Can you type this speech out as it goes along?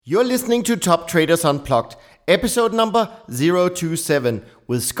You're listening to Top Traders Unplugged, episode number 027,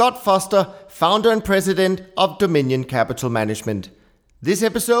 with Scott Foster, founder and president of Dominion Capital Management. This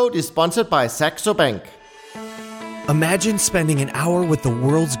episode is sponsored by Saxo Bank. Imagine spending an hour with the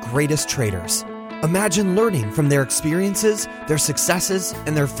world's greatest traders. Imagine learning from their experiences, their successes,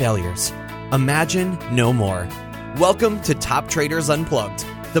 and their failures. Imagine no more. Welcome to Top Traders Unplugged,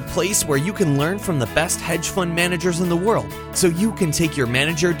 the place where you can learn from the best hedge fund managers in the world so you can take your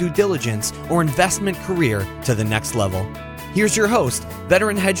manager due diligence or investment career to the next level. Here's your host,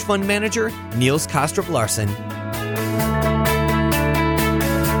 veteran hedge fund manager, Niels Kostrup Larsen.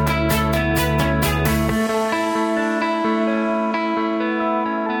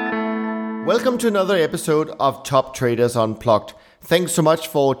 Welcome to another episode of Top Traders Unplugged. Thanks so much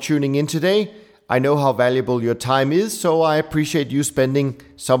for tuning in today. I know how valuable your time is, so I appreciate you spending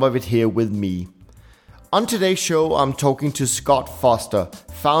some of it here with me. On today's show, I'm talking to Scott Foster,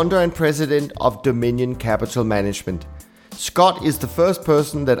 founder and president of Dominion Capital Management. Scott is the first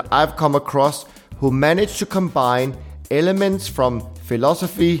person that I've come across who managed to combine elements from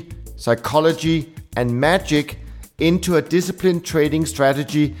philosophy, psychology, and magic into a disciplined trading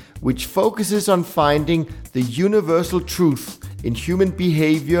strategy which focuses on finding the universal truth in human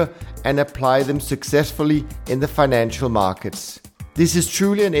behavior and apply them successfully in the financial markets. This is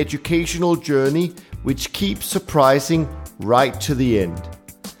truly an educational journey which keeps surprising right to the end.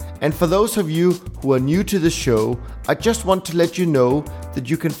 And for those of you who are new to the show, I just want to let you know that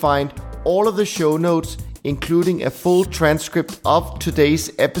you can find all of the show notes, including a full transcript of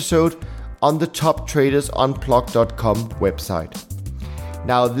today's episode, on the toptradersunplugged.com website.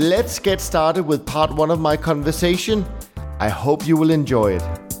 Now let's get started with part one of my conversation. I hope you will enjoy it.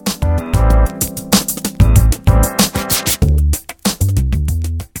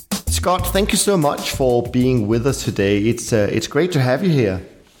 Scott, thank you so much for being with us today. It's great to have you here.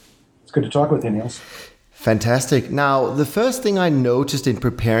 It's good to talk with you, Niels. Fantastic. Now, the first thing I noticed in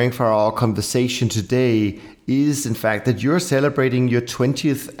preparing for our conversation today is, in fact, that you're celebrating your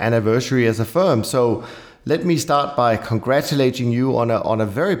 20th anniversary as a firm. So let me start by congratulating you on a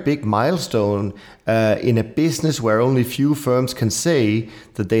very big milestone in a business where only few firms can say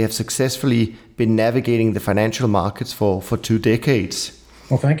that they have successfully been navigating the financial markets for 2 decades.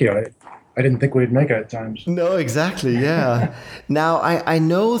 Well, thank you. I didn't think we'd make it at times. No, exactly, yeah. Now, I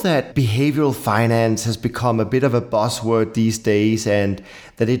know that behavioral finance has become a bit of a buzzword these days and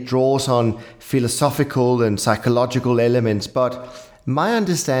that it draws on philosophical and psychological elements, but my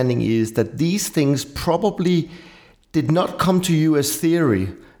understanding is that these things probably did not come to you as theory,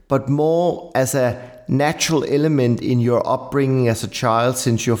 but more as a natural element in your upbringing as a child,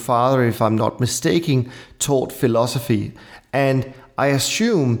 since your father, if I'm not mistaken, taught philosophy. And I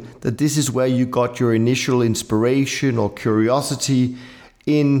assume that this is where you got your initial inspiration or curiosity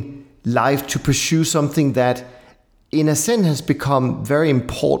in life to pursue something that, in a sense, has become a very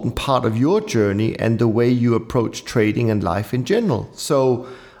important part of your journey and the way you approach trading and life in general. So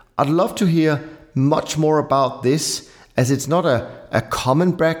I'd love to hear much more about this, as it's not a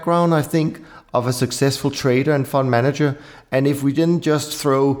common background, I think, of a successful trader and fund manager. And if we didn't just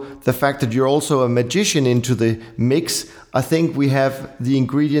throw the fact that you're also a magician into the mix, I think we have the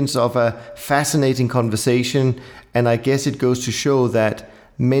ingredients of a fascinating conversation. And I guess it goes to show that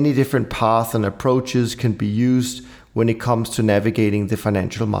many different paths and approaches can be used when it comes to navigating the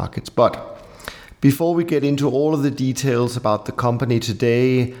financial markets. But before we get into all of the details about the company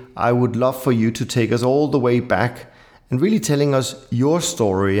today, I would love for you to take us all the way back and really telling us your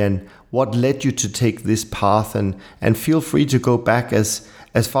story and what led you to take this path, and feel free to go back as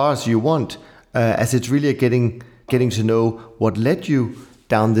far as you want, as it's really getting to know what led you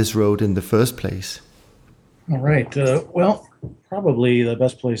down this road in the first place. All right. Well, probably the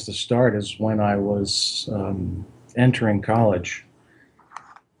best place to start is when I was entering college.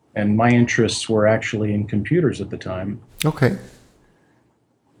 And my interests were actually in computers at the time. Okay.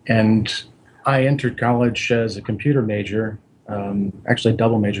 And I entered college as a computer major, actually a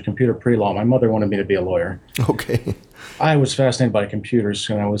double major, computer pre-law. My mother wanted me to be a lawyer. Okay. I was fascinated by computers,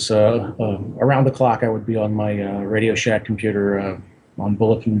 and I was around the clock. I would be on my Radio Shack computer on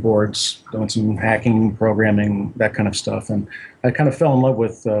bulletin boards, doing some hacking, programming, that kind of stuff. And I kind of fell in love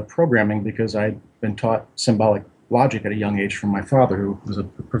with programming because I'd been taught symbolic logic at a young age from my father, who was a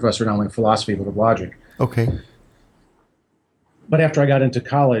professor not only of philosophy but of logic. Okay. But after I got into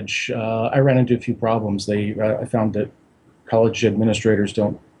college, I ran into a few problems. I found that college administrators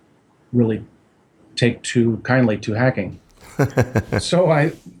don't really take too kindly to hacking. So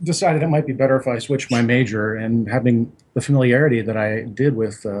I decided it might be better if I switched my major, and having the familiarity that I did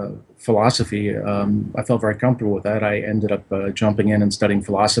with philosophy, I felt very comfortable with that. I ended up jumping in and studying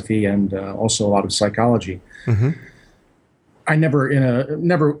philosophy and also a lot of psychology. Hmm. I never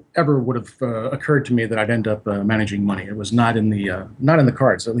ever would have occurred to me that I'd end up managing money. It was not in the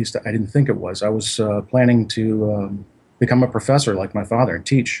cards. At least I didn't think it was. I was planning to become a professor like my father and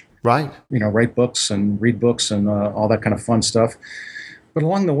teach. Right. Write books and read books and all that kind of fun stuff. But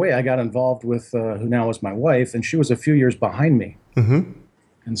along the way, I got involved with who now is my wife, and she was a few years behind me. Hmm.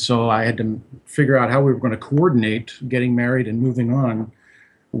 And so I had to figure out how we were going to coordinate getting married and moving on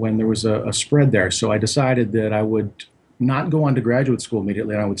when there was a spread there. So I decided that I would not go on to graduate school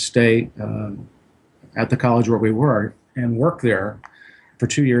immediately. I would stay at the college where we were and work there for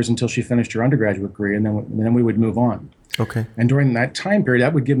 2 years until she finished her undergraduate degree, and then we would move on. Okay. And during that time period,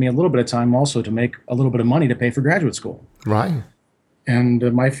 that would give me a little bit of time also to make a little bit of money to pay for graduate school. Right.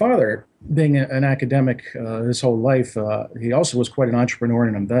 And my father, being an academic his whole life, he also was quite an entrepreneur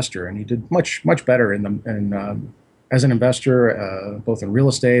and an investor, and he did much better as an investor, both in real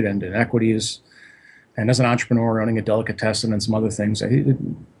estate and in equities, and as an entrepreneur owning a delicatessen and some other things. He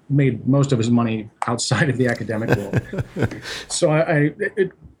made most of his money outside of the academic world. So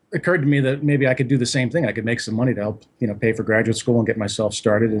it occurred to me that maybe I could do the same thing. I could make some money to help, pay for graduate school and get myself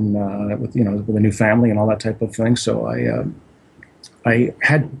started and with a new family and all that type of thing. So I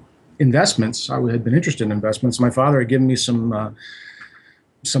had investments. I had been interested in investments. My father had given me some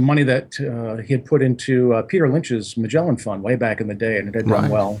money that he had put into Peter Lynch's Magellan Fund way back in the day, and it had done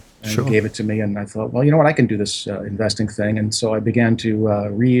well. And Sure. he gave it to me, and I thought, well, you know what, I can do this investing thing. And so I began to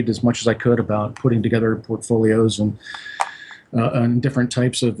read as much as I could about putting together portfolios and different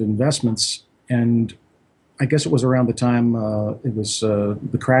types of investments. And I guess it was around the time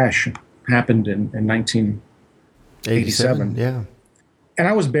the crash happened in 1987. Yeah. And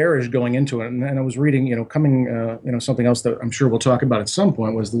I was bearish going into it, and I was reading, something else that I'm sure we'll talk about at some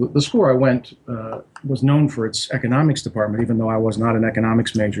point was the school I went was known for its economics department, even though I was not an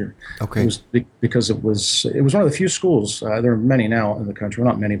economics major. Okay. It was because it was one of the few schools. There are many now in the country,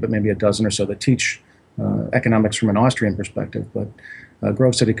 well, not many, but maybe a dozen or so that teach economics from an Austrian perspective. But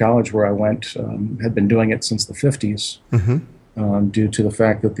Grove City College, where I went, had been doing it since the 50s. Mm-hmm. Due to the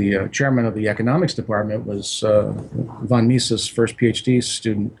fact that the chairman of the economics department was von Mises' first PhD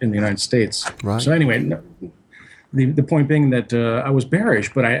student in the United States. Right. So anyway, the point being that I was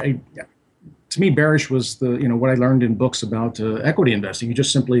bearish, but to me, bearish was what I learned in books about equity investing. You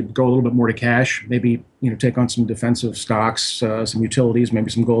just simply go a little bit more to cash, maybe take on some defensive stocks, some utilities, maybe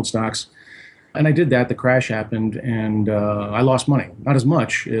some gold stocks. And I did that. The crash happened, and I lost money. Not as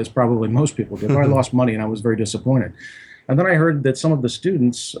much as probably most people did, but I lost money, and I was very disappointed. And then I heard that some of the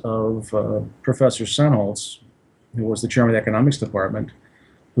students of Professor Senholz, who was the chairman of the economics department,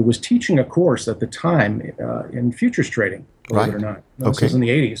 who was teaching a course at the time in futures trading, believe it or not. This was in the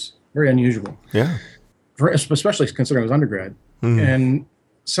 80s. Very unusual. Yeah. Especially considering I was undergrad. Mm-hmm. And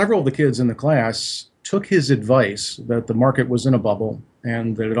several of the kids in the class took his advice that the market was in a bubble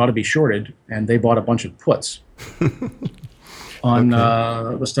and that it ought to be shorted, and they bought a bunch of puts on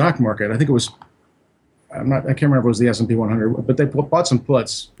the stock market. I think it was I can't remember if it was the S&P 100, but they bought some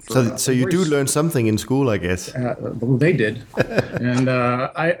puts. So you do learn something in school, I guess. Well, they did. And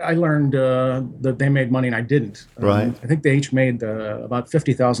I learned that they made money and I didn't. Right. I think they each made about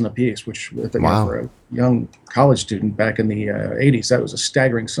 $50,000 apiece, which for a young college student back in the 80s, that was a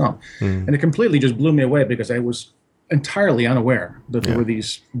staggering sum. Mm. And it completely just blew me away because I was entirely unaware that there were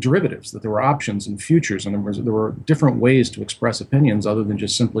these derivatives, that there were options and futures, and there were different ways to express opinions other than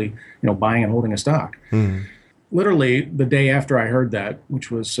just simply, buying and holding a stock. Mm. Literally, the day after I heard that,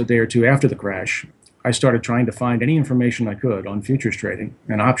 which was a day or two after the crash, I started trying to find any information I could on futures trading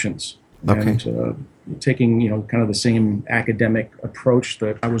and options. Okay. And taking, kind of the same academic approach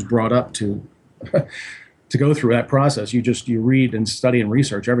that I was brought up to go through that process. You read and study and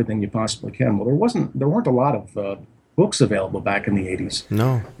research everything you possibly can. Well, there weren't a lot of books available back in the 80s.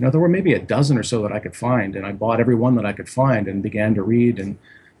 No. There were maybe a dozen or so that I could find, and I bought every one that I could find and began to read and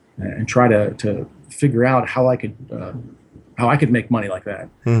try to figure out how I could make money like that.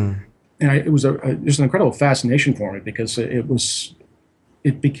 Mm. And it was just an incredible fascination for me because it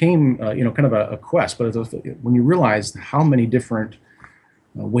became kind of a quest. But when you realize how many different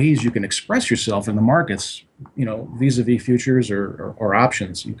ways you can express yourself in the markets, vis-a-vis futures or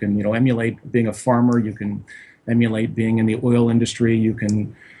options. You can, emulate being a farmer. You can emulate being in the oil industry. You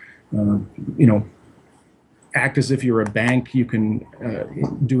can, act as if you're a bank. You can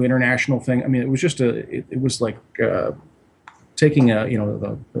do international thing. I mean, it was just it was like taking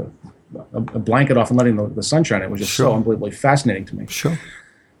the a blanket off and letting the sunshine. It was just so unbelievably fascinating to me. Sure.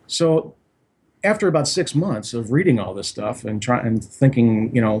 So after about 6 months of reading all this stuff and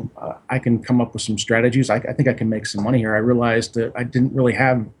thinking, I can come up with some strategies. I think I can make some money here. I realized that I didn't really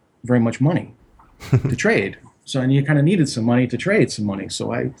have very much money to trade. And you kind of needed some money to trade some money.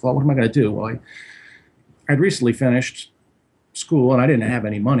 So I thought, what am I going to do? Well, I'd recently finished school and I didn't have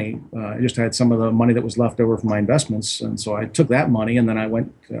any money. I just had some of the money that was left over from my investments. And so I took that money and then I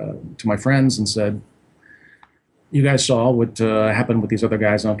went to my friends and said, you guys saw what happened with these other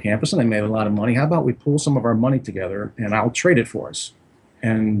guys on campus and they made a lot of money. How about we pool some of our money together and I'll trade it for us?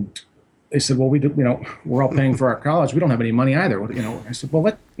 And they said, well, we're all paying for our college. We don't have any money either. I said,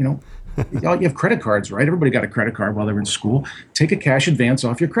 well, you have credit cards, right? Everybody got a credit card while they were in school. Take a cash advance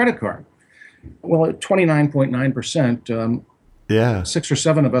off your credit card. Well, at 29.9%, 6 or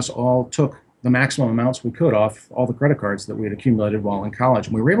 7 of us all took the maximum amounts we could off all the credit cards that we had accumulated while in college.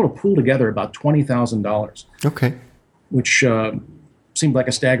 And we were able to pool together about $20,000. Okay. Which seemed like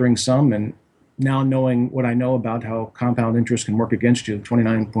a staggering sum. And now knowing what I know about how compound interest can work against you,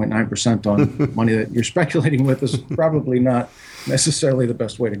 29.9% on money that you're speculating with is probably not necessarily the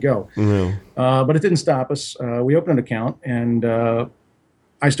best way to go. No. But it didn't stop us. We opened an account and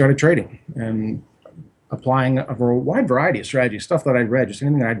I started trading and applying a wide variety of strategies, stuff that I'd read, just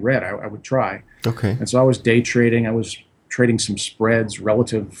anything that I'd read, I would try. Okay. And so I was day trading. I was trading some spreads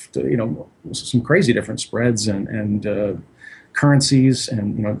relative to, some crazy different spreads and currencies.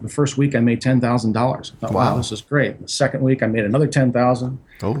 And, the first week I made $10,000. I thought, wow, this is great. The second week I made another $10,000.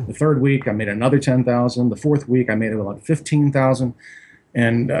 Oh. The third week I made another $10,000. The fourth week I made about $15,000.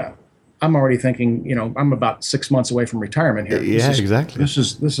 And I'm already thinking, I'm about 6 months away from retirement here. Exactly. This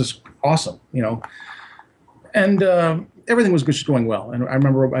is awesome, And everything was just going well. And I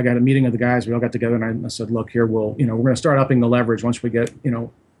remember I got a meeting of the guys. We all got together, and I said, "Look, here, we're going to start upping the leverage once we get, to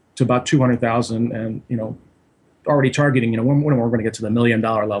about 200,000, and already targeting, when we're going to get to the $1 million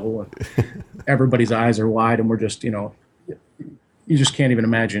level." And everybody's eyes are wide, and we're just, you just can't even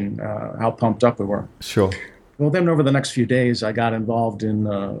imagine how pumped up we were. Sure. Well, then over the next few days, I got involved in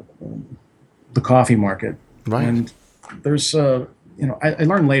the coffee market. Right. And there's, I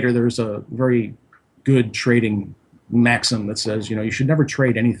learned later there's a very good trading maxim that says, you should never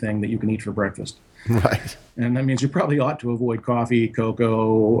trade anything that you can eat for breakfast. Right. And that means you probably ought to avoid coffee,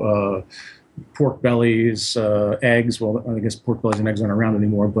 cocoa, pork bellies, eggs. Well, I guess pork bellies and eggs aren't around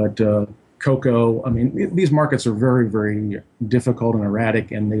anymore, but cocoa. I mean, these markets are very, very difficult and erratic,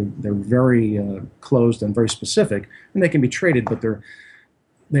 and they're very closed and very specific, and they can be traded, but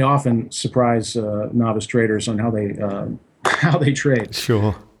they often surprise novice traders on how they trade.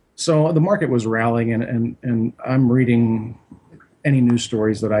 Sure. So the market was rallying, and I'm reading any news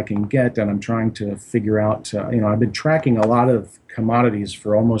stories that I can get, and I'm trying to figure out, I've been tracking a lot of commodities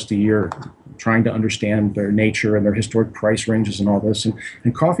for almost a year, trying to understand their nature and their historic price ranges and all this. And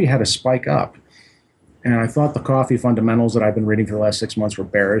coffee had a spike up. And I thought the coffee fundamentals that I've been reading for the last 6 months were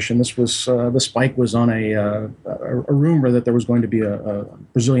bearish. And this was, the spike was on a rumor that there was going to be a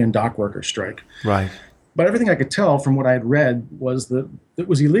Brazilian dock worker strike. Right. But everything I could tell from what I had read was that it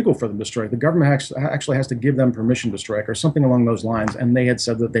was illegal for them to strike. The government actually has to give them permission to strike or something along those lines. And they had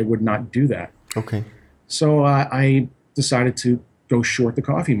said that they would not do that. Okay. So I decided to go short the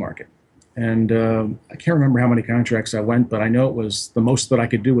coffee market. And I can't remember how many contracts I went, but I know it was the most that I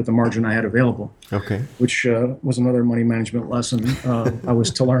could do with the margin I had available. Okay. Which was another money management lesson I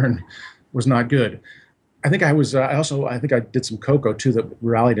was to learn was not good. I think I was. I think I did some cocoa too that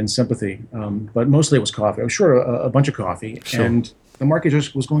rallied in sympathy, but mostly it was coffee. I was short a bunch of coffee, Sure. and the market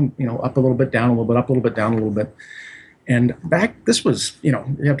just was going, up a little bit, down a little bit, up a little bit, down a little bit. And this was, you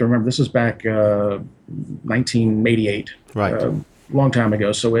have to remember, this was back 1988, Right. Long time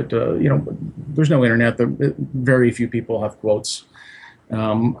ago. So there's no internet. Very few people have quotes.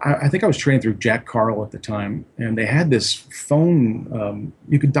 I think I was trading through Jack Carl at the time, and they had this phone.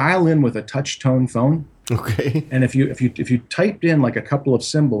 You could dial in with a touch tone phone. Okay. And if you typed in like a couple of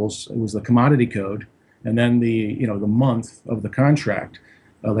symbols, it was the commodity code, and then the month of the contract,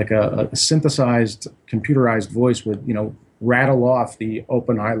 like a synthesized computerized voice would rattle off the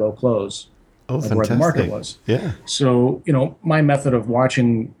open, high, low, close of where the market was. Yeah. So my method of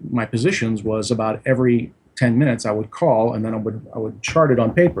watching my positions was about every 10 minutes I would call, and then I would chart it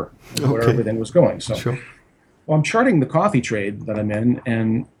on paper where everything was going. So Sure. Well, I'm charting the coffee trade that I'm in,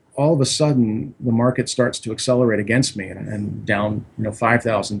 and all of a sudden the market starts to accelerate against me and down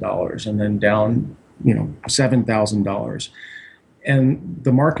 $5,000 and then down $7,000, and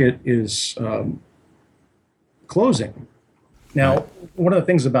the market is closing Now, Right. one of the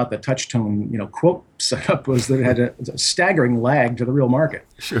things about the touch-tone, quote setup was that it had a staggering lag to the real market.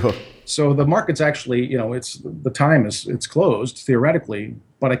 Sure. So the market's actually, it's the time is it's closed theoretically,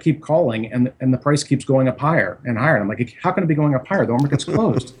 but I keep calling and the price keeps going up higher and higher. And I'm like, how can it be going up higher? The market's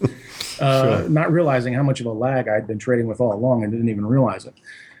closed. Sure. Not realizing how much of a lag I'd been trading with all along and didn't even realize it.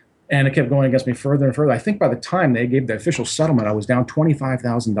 And it kept going against me further and further. I think by the time they gave the official settlement, I was down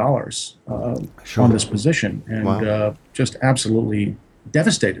 $25,000 Sure. on this position, and Wow. just absolutely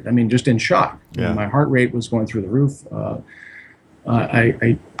devastated. I mean, just in shock. Yeah. My heart rate was going through the roof.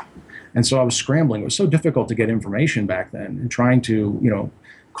 And so I was scrambling. It was so difficult to get information back then, and trying to,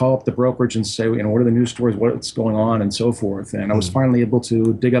 call up the brokerage and say, what are the news stories, what's going on, and so forth. And I was finally able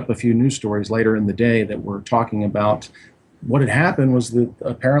to dig up a few news stories later in the day that were talking about what had happened was that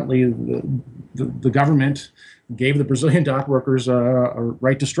apparently the government gave the Brazilian dock workers a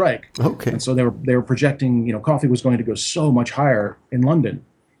right to strike. Okay. And so they were projecting, coffee was going to go so much higher in London.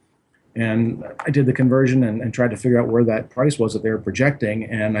 And I did the conversion and tried to figure out where that price was that they were projecting.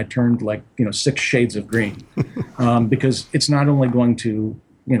 And I turned 6 shades of green because it's not only going to,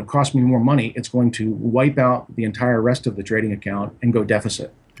 cost me more money, it's going to wipe out the entire rest of the trading account and go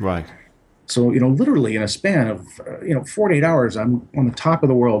deficit. Right. So, literally in a span of, 48 hours, I'm on the top of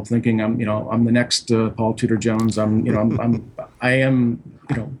the world thinking I'm the next Paul Tudor Jones. I am,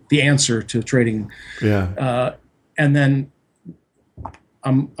 the answer to trading. Yeah. And then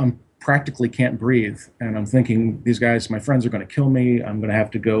I'm practically can't breathe. And I'm thinking these guys, my friends are going to kill me. I'm going to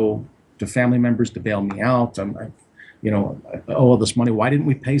have to go to family members to bail me out. I owe all this money. Why didn't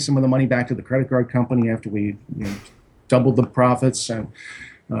we pay some of the money back to the credit card company after we doubled the profits? And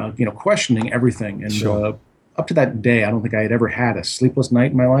questioning everything. And Sure. Up to that day, I don't think I had ever had a sleepless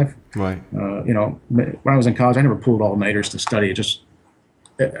night in my life. Right. When I was in college, I never pulled all-nighters to study.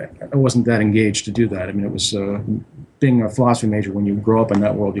 I wasn't that engaged to do that. I mean, it was being a philosophy major, when you grow up in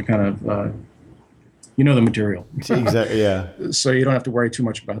that world, you kind of, the material. Exactly. Yeah. So you don't have to worry too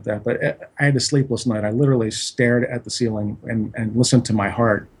much about that. But I had a sleepless night. I literally stared at the ceiling and listened to my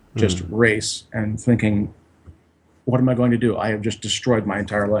heart just race and thinking, what am I going to do? I have just destroyed my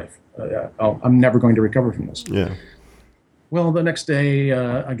entire life. I'm never going to recover from this. Yeah. Well, the next day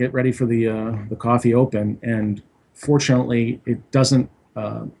I get ready for the coffee open, and fortunately it doesn't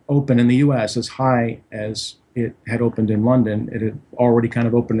open in the U.S. as high as it had opened in London. It had already kind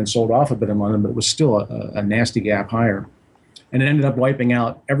of opened and sold off a bit in London, but it was still a nasty gap higher. And it ended up wiping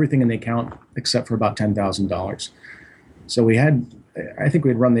out everything in the account except for about $10,000. So I think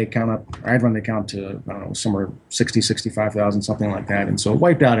we'd run the account up. I'd run the account to, I don't know, somewhere 60, 65,000, something like that. And so it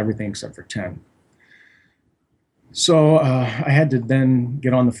wiped out everything except for 10. So I had to then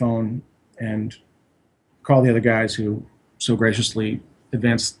get on the phone and call the other guys who so graciously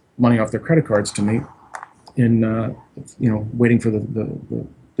advanced money off their credit cards to me in, waiting for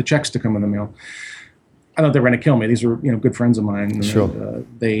the checks to come in the mail. I thought they were going to kill me. These were, good friends of mine. Sure.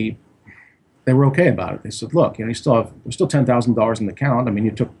 They were okay about it. They said, look, there's still $10,000 in the account. I mean,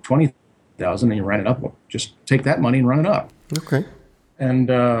 you took 20,000 and you ran it up. Well, just take that money and run it up. Okay.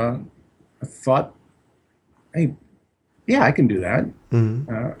 And I thought, hey, yeah, I can do that.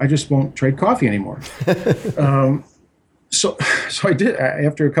 I just won't trade coffee anymore. So I did.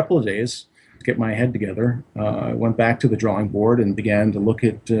 After a couple of days, to get my head together, I went back to the drawing board and began to look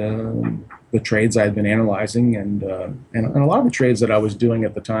at the trades I had been analyzing, and a lot of the trades that I was doing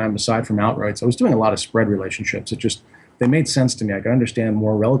at the time, aside from outrights, I was doing a lot of spread relationships. They made sense to me. I could understand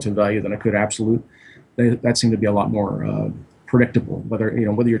more relative value than I could absolute. That seemed to be a lot more predictable.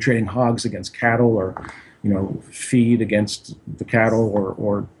 Whether you're trading hogs against cattle, or feed against the cattle,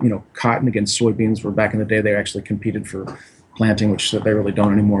 or cotton against soybeans, where back in the day they actually competed for planting, which they really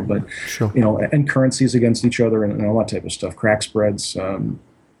don't anymore. But Sure. And currencies against each other, and all that type of stuff, crack spreads.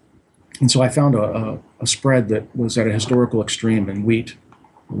 And so I found a spread that was at a historical extreme in wheat.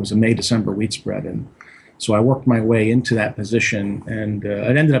 It was a May-December wheat spread. And so I worked my way into that position, and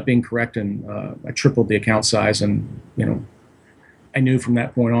it ended up being correct. And I tripled the account size. And, I knew from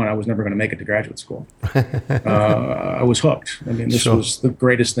that point on I was never going to make it to graduate school. I was hooked. I mean, this Sure. was the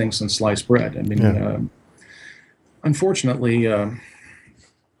greatest thing since sliced bread. I mean, unfortunately,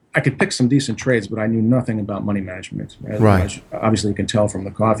 I could pick some decent trades, but I knew nothing about money management. Right. As obviously, you can tell from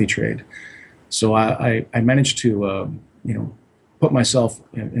the coffee trade. So I managed to, put myself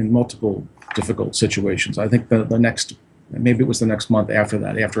in multiple difficult situations. I think maybe it was the next month after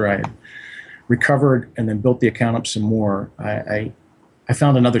that, after I had recovered and then built the account up some more, I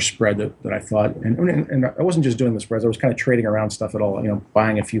found another spread that I thought, and I wasn't just doing the spreads, I was kind of trading around stuff at all,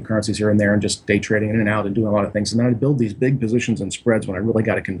 buying a few currencies here and there and just day trading in and out and doing a lot of things. And then I'd build these big positions in spreads when I really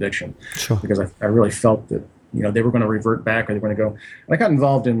got a conviction. Sure. Because I really felt that they were going to revert back, or they were going to go. And I got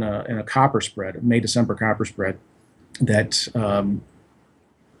involved in a copper spread, a May-December copper spread that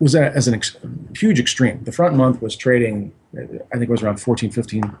was as a huge extreme. The front month was trading, I think it was around 14,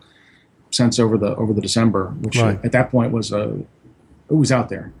 15 cents over the December, which at that point was it was out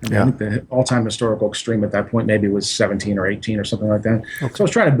there. I think the all-time historical extreme at that point maybe was 17 or 18 or something like that. Okay. So I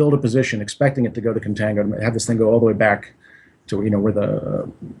was trying to build a position, expecting it to go to contango, to have this thing go all the way back to where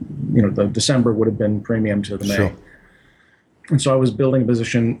the December would have been premium to the May. Sure. And so I was building a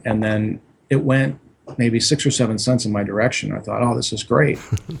position, and then it went maybe 6 or 7 cents in my direction. I thought, oh, this is great.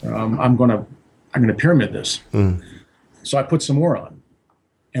 I'm gonna pyramid this. So I put some more on,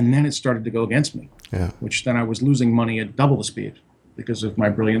 and then it started to go against me. Which then I was losing money at double the speed because of my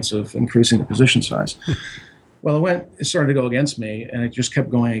brilliance of increasing the position size. Well, it started to go against me, and it just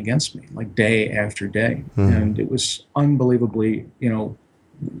kept going against me, like day after day. And it was unbelievably,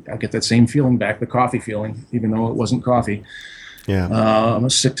 I get that same feeling back, the coffee feeling, even though it wasn't coffee. I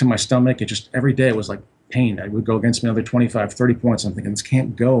was sick to my stomach. It just, every day it was like pain. I would go against me another 25, 30 points. I'm thinking, this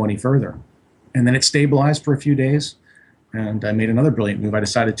can't go any further. And then it stabilized for a few days, and I made another brilliant move. I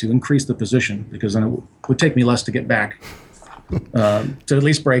decided to increase the position because then it would take me less to get back. To at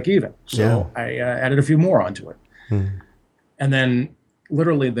least break even. So I added a few more onto it. And then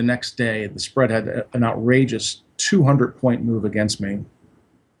literally the next day, the spread had an outrageous 200-point move against me,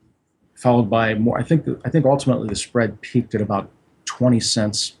 followed by more. I think ultimately the spread peaked at about 20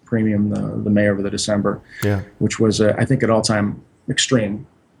 cents premium the May over the December, which was, I think, an all-time extreme.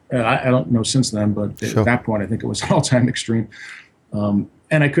 I don't know since then, but at that point, I think it was an all-time extreme.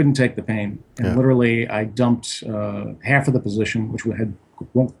 And I couldn't take the pain. And literally, I dumped half of the position, which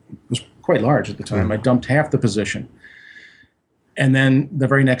was quite large at the time. I dumped half the position. And then the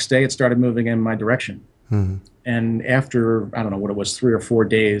very next day, it started moving in my direction. And after, I don't know what it was, 3 or 4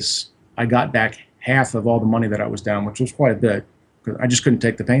 days, I got back half of all the money that I was down, which was quite a bit, because I just couldn't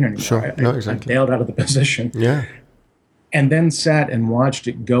take the pain anymore. I bailed out of the position. And then sat and watched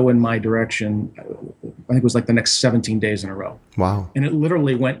it go in my direction. I think it was like the next 17 days in a row. Wow. And it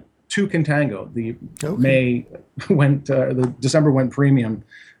literally went to contango. The December went premium.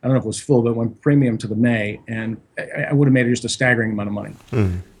 I don't know if it was full, but it went premium to the May. And I would have made it just a staggering amount of money.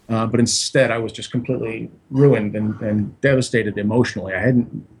 But instead, I was just completely ruined and devastated emotionally. I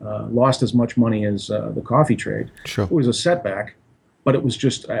hadn't lost as much money as the coffee trade. It was a setback, but it was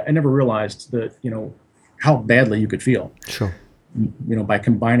just, I never realized that, how badly you could feel. By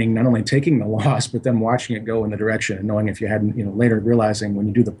combining not only taking the loss, but then watching it go in the direction and knowing if you hadn't, later realizing when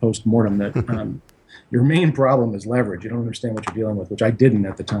you do the post-mortem that your main problem is leverage. You don't understand what you're dealing with, which I didn't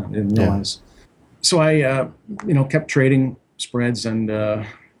at the time. I didn't realize. So I, kept trading spreads, and,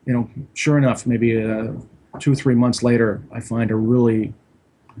 sure enough, maybe 2 or 3 months later, I find a really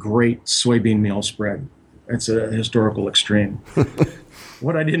great soybean meal spread. It's a historical extreme.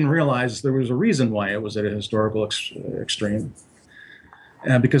 What I didn't realize, there was a reason why it was at a historical extreme,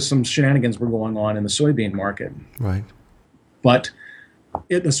 because some shenanigans were going on in the soybean market. But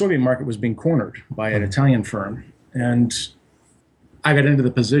the soybean market was being cornered by an Italian firm, and I got into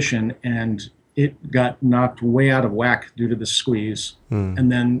the position, and it got knocked way out of whack due to the squeeze.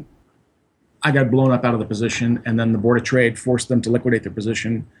 And then I got blown up out of the position, and then the Board of Trade forced them to liquidate their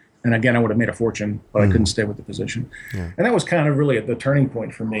position. And again, I would have made a fortune, but I couldn't stay with the position. And that was kind of really the turning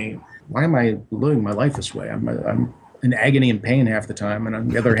point for me. Why am I living my life this way? I'm in agony and pain half the time, and on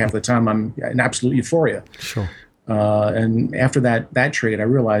the other half of the time, I'm in absolute euphoria. And after that trade, I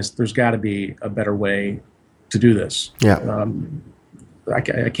realized there's got to be a better way to do this. I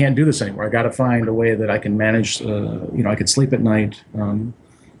can't do this anymore. I got to find a way that I can manage. I could sleep at night, and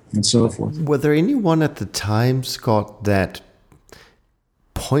so forth. Were there anyone at the time, Scott, that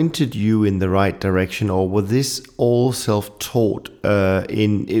pointed you in the right direction, or was this all self-taught?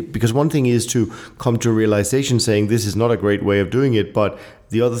 Because one thing is to come to a realization saying this is not a great way of doing it, but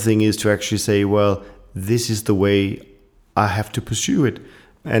the other thing is to actually say, well, this is the way I have to pursue it.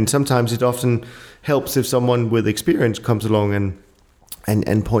 And sometimes it often helps if someone with experience comes along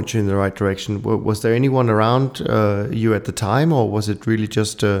and points you in the right direction. Was there anyone around you at the time, or was it really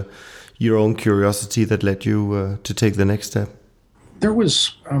just your own curiosity that led you to take the next step? There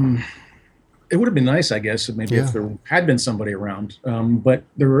was, it would have been nice, I guess, maybe if there had been somebody around. But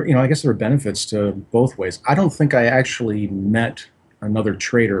there were, I guess there were benefits to both ways. I don't think I actually met another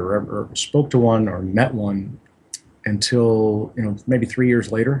trader or spoke to one or met one until, maybe 3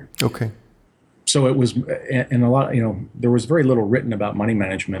 years later. Okay. So it was, and a lot, there was very little written about money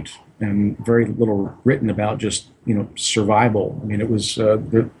management and very little written about just, survival. I mean, it was,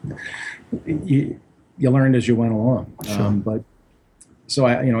 you learned as you went along. But so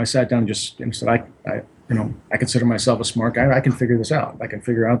I sat down and just said, I consider myself a smart guy. I can figure this out. I can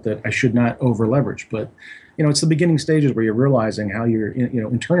figure out that I should not over leverage. But, it's the beginning stages where you're realizing how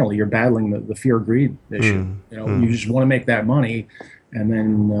internally you're battling the fear greed issue. You just want to make that money. And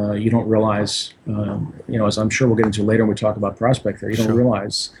then you don't realize, as I'm sure we'll get into later when we talk about prospect there, you don't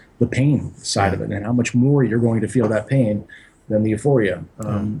realize the pain side of it and how much more you're going to feel that pain than the euphoria.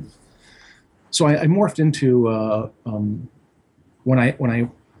 So I morphed into when I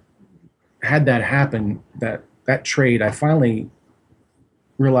had that happen, that trade, I finally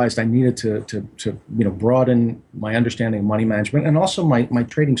realized I needed to broaden my understanding of money management and also my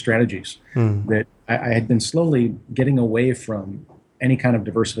trading strategies. That I had been slowly getting away from any kind of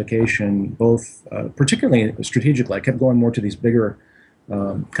diversification, both particularly strategically. I kept going more to these bigger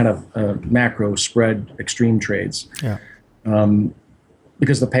macro spread extreme trades. Yeah.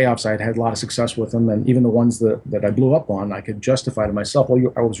 Because the payoffs, I had a lot of success with them, and even the ones that I blew up on, I could justify to myself,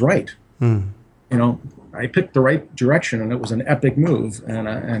 well, I was right. I picked the right direction, and it was an epic move,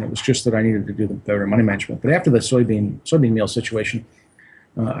 and it was just that I needed to do the better money management. But after the soybean meal situation,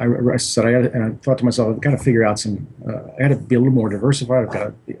 I said, I thought to myself, I've got to figure out I got to be a little more diversified. I've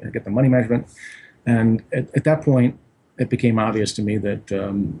got to get the money management. And at that point, it became obvious to me that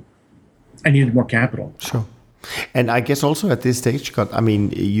I needed more capital. Sure. And I guess also at this stage, Scott,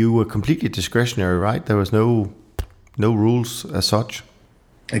 you were completely discretionary, right? There was no rules as such.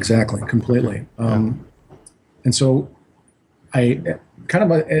 Exactly, completely. And so I kind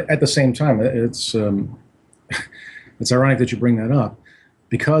of at the same time, it's ironic that you bring that up.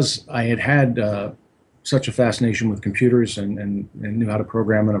 Because I had such a fascination with computers and knew how to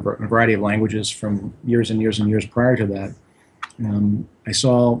program in a variety of languages from years and years and years prior to that, I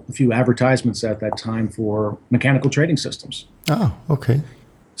saw a few advertisements at that time for mechanical trading systems. Oh, okay.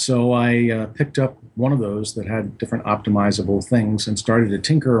 So I picked up one of those that had different optimizable things and started to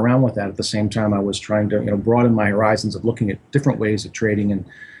tinker around with that at the same time I was trying to broaden my horizons of looking at different ways of trading and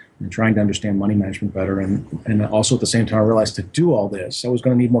trying to understand money management better. And also at the same time, I realized to do all this, I was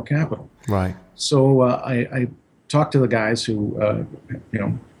going to need more capital. Right. So I talked to the guys who,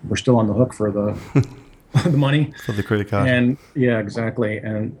 were still on the hook for the the money. For the credit card. And yeah, exactly.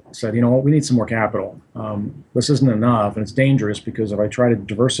 And said, you know what, we need some more capital. This isn't enough. And it's dangerous because if I try to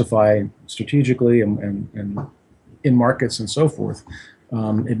diversify strategically and in markets and so forth,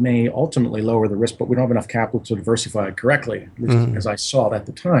 it may ultimately lower the risk, but we don't have enough capital to diversify it correctly, as I saw it at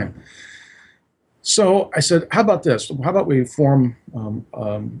the time. So I said, how about this? How about we form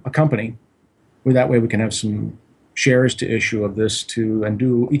a company where that way we can have some shares to issue of this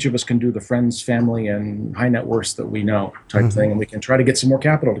each of us can do the friends, family, and high net worths that we know type thing, and we can try to get some more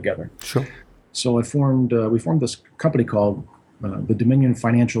capital together. Sure. So we formed this company called the Dominion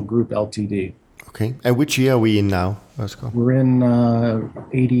Financial Group Ltd. Okay. And which year are we in now, Oscar? We're in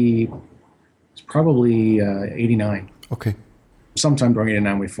 89. Okay. Sometime during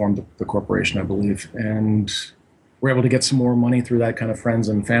 89, we formed the corporation, I believe. And we're able to get some more money through that kind of friends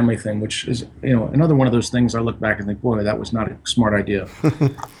and family thing, which is, another one of those things I look back and think, boy, that was not a smart idea.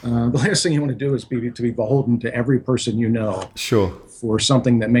 The last thing you want to do is to be beholden to every person you know. Sure. For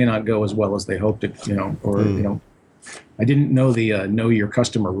something that may not go as well as they hoped it, I didn't know the know your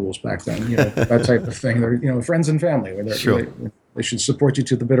customer rules back then, that type of thing. They're, friends and family, where sure. they should support you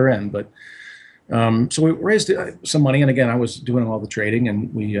to the bitter end. But so we raised some money, and again, I was doing all the trading,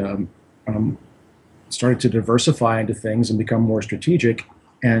 and we started to diversify into things and become more strategic,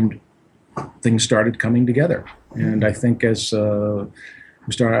 and things started coming together. And I think as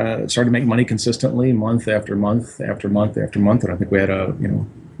we started to make money consistently, month after month after month after month, and I think we had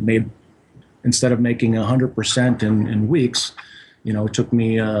made. Instead of making 100% in weeks, it took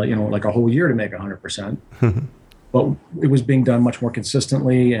me, like a whole year to make 100%. But it was being done much more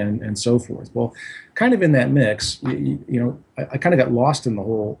consistently and so forth. Well, kind of in that mix, I kind of got lost in the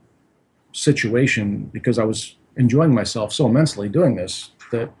whole situation because I was enjoying myself so immensely doing this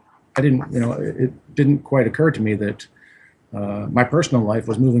that I didn't, it didn't quite occur to me that my personal life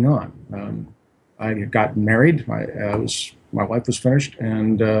was moving on. I got married. My wife was finished,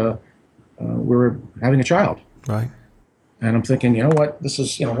 and we were having a child. Right. And I'm thinking, you know what, this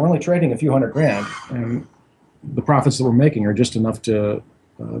is, we're only trading a few $100,000, and the profits that we're making are just enough to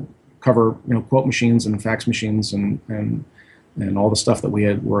cover, quote machines and fax machines and all the stuff that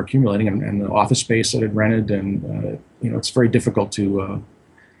were accumulating and the office space that I'd rented. And, it's very difficult to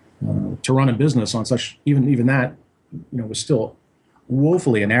run a business on such, even that, was still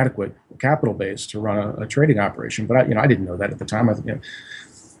woefully inadequate capital base to run a trading operation. But I didn't know that at the time.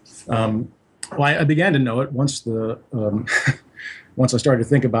 I began to know it once once I started to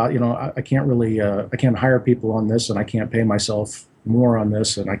think about, I can't really, I can't hire people on this, and I can't pay myself more on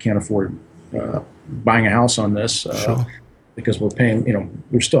this, and I can't afford buying a house on this Sure. because we're paying,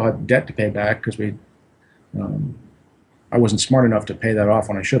 we still had debt to pay back because I wasn't smart enough to pay that off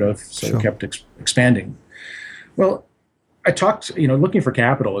when I should have. So Sure. we kept expanding. Well, I talked, looking for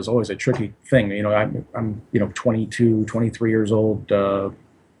capital is always a tricky thing. I'm 22, 23 years old,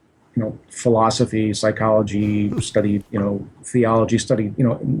 philosophy, psychology, studied, theology, studied,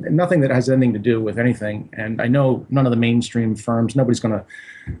 nothing that has anything to do with anything. And I know none of the mainstream firms, nobody's going to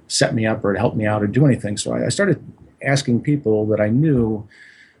set me up or help me out or do anything. So I started asking people that I knew,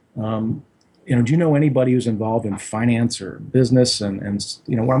 do you know anybody who's involved in finance or business? And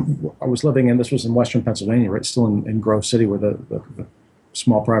when I was living in, this was in Western Pennsylvania, right, still in Grove City where the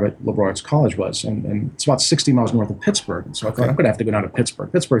small private liberal arts college was. And it's about 60 miles north of Pittsburgh. And so I thought, I'm going to have to go down to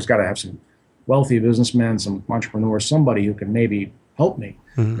Pittsburgh. Pittsburgh's got to have some wealthy businessmen, some entrepreneurs, somebody who can maybe help me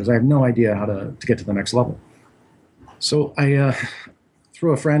because I have no idea how to get to the next level. So I,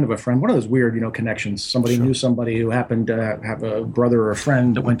 through a friend of a friend, one of those weird, connections. Somebody knew somebody who happened to have a brother or a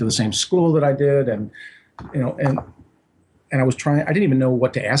friend that went to the same school that I did, and I was trying. I didn't even know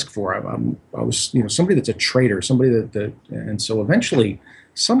what to ask for. I was, somebody that's a trader, somebody and so eventually,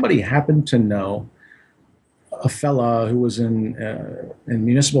 somebody happened to know a fella who was in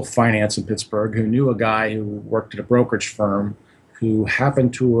municipal finance in Pittsburgh, who knew a guy who worked at a brokerage firm, who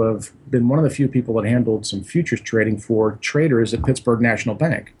happened to have been one of the few people that handled some futures trading for traders at Pittsburgh National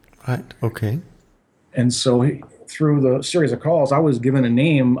Bank. Right. Okay. And so through the series of calls, I was given a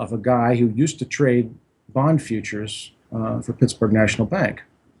name of a guy who used to trade bond futures for Pittsburgh National Bank.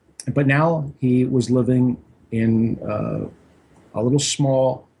 But now he was living in a little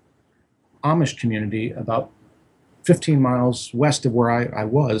small Amish community about 15 miles west of where I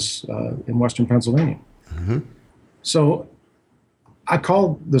was in Western Pennsylvania. So I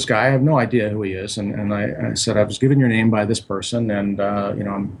called this guy. I have no idea who he is, and I said I was given your name by this person, and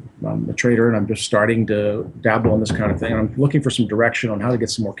I'm a trader, and I'm just starting to dabble in this kind of thing. I'm looking for some direction on how to get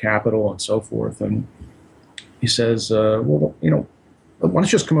some more capital and so forth. And he says, well, why don't you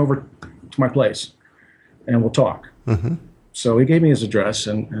just come over to my place, and we'll talk. So he gave me his address,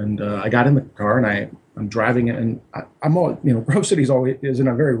 and I got in the car, and I'm driving it, and I'm all, Grove City is in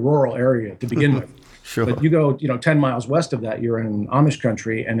a very rural area to begin with. Sure. But you go, 10 miles west of that, you're in Amish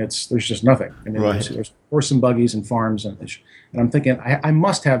country, and there's just nothing. I mean, Right. there's horse and buggies and farms, and I'm thinking, I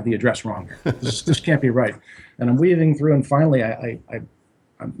must have the address wrong here. This can't be right. And I'm weaving through, and finally, I'm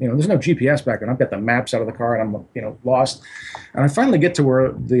there's no GPS back then. I've got the maps out of the car, and I'm lost. And I finally get to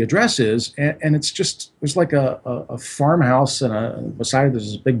where the address is, and it's just there's like a farmhouse, and beside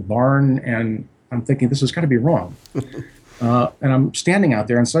there's this big barn, and I'm thinking this has got to be wrong. And I'm standing out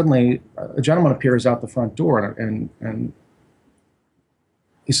there, and suddenly a gentleman appears out the front door, and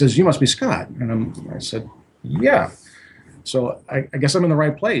he says, "You must be Scott." And I said, "Yeah." So I guess I'm in the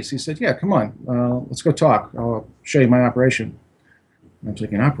right place. He said, "Yeah, come on, let's go talk. I'll show you my operation." And I'm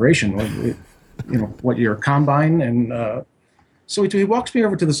thinking, "Operation? What your combine?" And so he walks me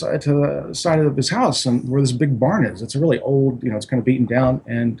over to the side of his house, and where this big barn is. It's a really old, it's kind of beaten down,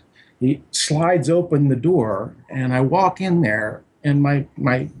 and he slides open the door, and I walk in there, and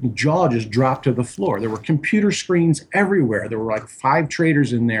my jaw just dropped to the floor. There were computer screens everywhere. There were like 5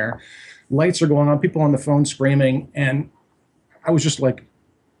 traders in there. Lights are going on, people on the phone screaming, and I was just like,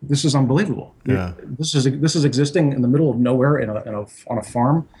 "This is unbelievable. Yeah. This is existing in the middle of nowhere on a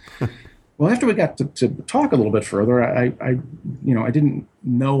farm." Well, after we got to talk a little bit further, I didn't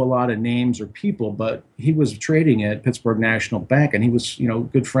know a lot of names or people, but he was trading at Pittsburgh National Bank, and he was,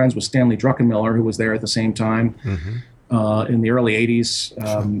 good friends with Stanley Druckenmiller, who was there at the same time in the early 80s.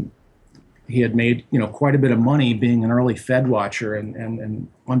 He had made, quite a bit of money being an early Fed watcher and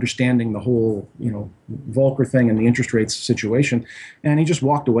understanding the whole, Volcker thing and the interest rates situation. And he just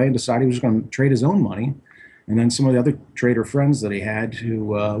walked away and decided he was going to trade his own money. And then some of the other trader friends that he had who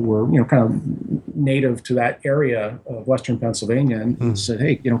were, kind of native to that area of Western Pennsylvania, and said,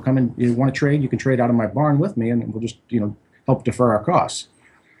 "Hey, come in. You want to trade? You can trade out of my barn with me, and we'll just, help defer our costs."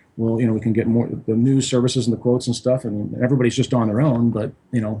 Well, we can get more the news services and the quotes and stuff, and everybody's just on their own, but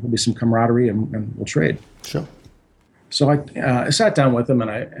there'll be some camaraderie, and we'll trade. Sure. So I sat down with him,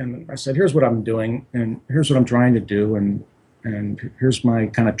 and I said, "Here's what I'm doing, and here's what I'm trying to do, and here's my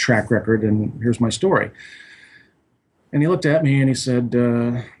kind of track record, and here's my story." And he looked at me and he said,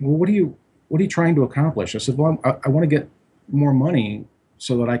 "Well, what are you trying to accomplish?" I said, "Well, I want to get more money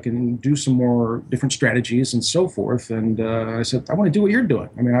so that I can do some more different strategies and so forth." And I said, "I want to do what you're doing.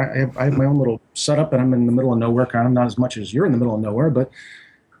 I mean, I have my own little setup, and I'm in the middle of nowhere, kind of not as much as you're in the middle of nowhere, but."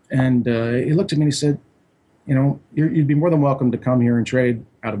 And he looked at me and he said, "You'd be more than welcome to come here and trade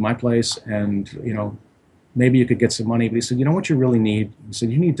out of my place, and maybe you could get some money. But he said, you know what you really need? He said,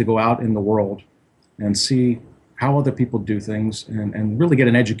 you need to go out in the world and see how other people do things and really get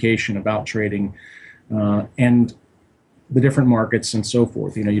an education about trading and the different markets and so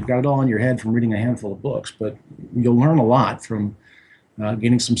forth. You know, you've got it all in your head from reading a handful of books, but you'll learn a lot from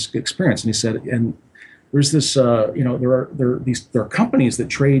gaining some experience. And he said, and there's this, there are companies that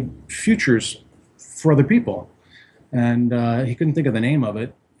trade futures for other people. And he couldn't think of the name of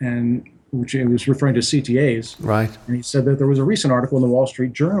it, and which he was referring to CTAs. Right. And he said that there was a recent article in the Wall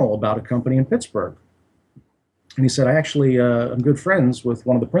Street Journal about a company in Pittsburgh. And he said, I actually am good friends with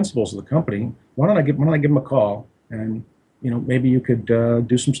one of the principals of the company. Why don't I give him a call? And maybe you could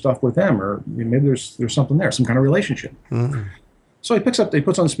do some stuff with them, or maybe there's something there, some kind of relationship. Mm-hmm. So he puts on the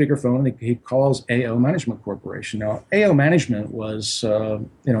speakerphone, and he calls AO Management Corporation. Now, AO Management was,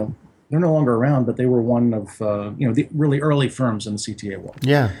 they're no longer around, but they were one of the really early firms in the CTA world.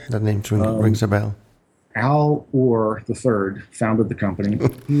 Yeah, that name rings a bell. Al Orr III founded the company.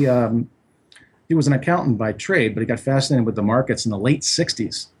 He was an accountant by trade, but he got fascinated with the markets in the late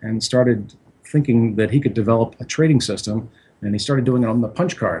 60s and started thinking that he could develop a trading system. And he started doing it on the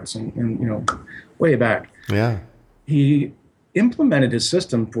punch cards and way back. Yeah. He implemented his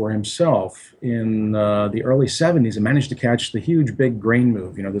system for himself in the early 70s and managed to catch the huge big grain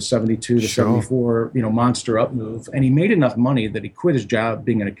move, the 72 to 74, monster up move. And he made enough money that he quit his job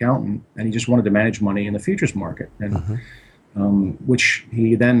being an accountant, and he just wanted to manage money in the futures market, and which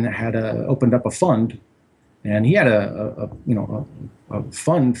he then had opened up a fund, and he had a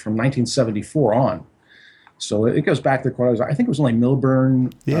fund from 1974 on. So it goes back to quite, I think it was only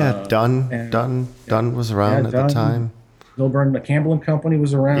Milburn. Yeah, Dunn was around at the time. Milburn, the Campbell and Company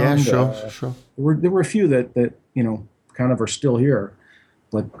was around. Yeah, sure. There were a few that kind of are still here,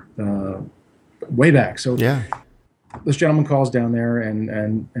 but way back. So yeah, this gentleman calls down there, and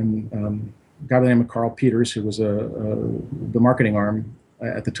a guy by the name of Carl Peters, who was the marketing arm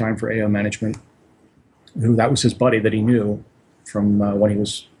at the time for AO Management, that was his buddy that he knew from when he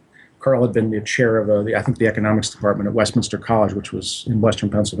was. Carl had been the chair of the economics department at Westminster College, which was in Western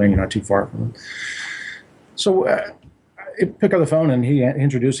Pennsylvania, not too far from him. So. He picked up the phone, and he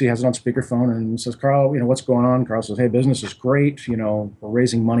introduced. He has it on speakerphone and says, "Carl, what's going on?" Carl says, "Hey, business is great. We're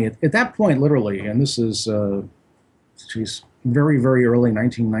raising money." At that point, literally, and this is, very, very early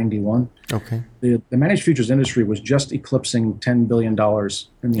 1991. Okay. The managed futures industry was just eclipsing $10 billion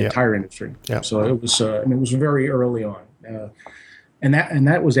in the entire industry. Yep. So it was. It was very early on, and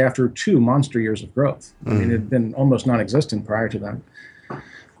that was after 2 monster years of growth. I mean, it had been almost non-existent prior to that.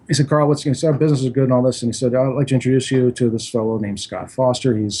 He said, "Carl, our business is good and all this." And he said, "I'd like to introduce you to this fellow named Scott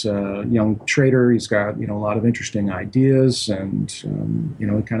Foster. He's a young trader. He's got, a lot of interesting ideas, and,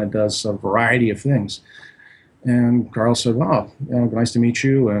 he kind of does a variety of things." And Carl said, "Wow, nice to meet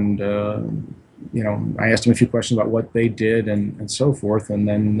you." And, I asked him a few questions about what they did and so forth. And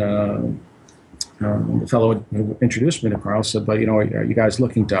then the fellow who introduced me to Carl said, "But, are you guys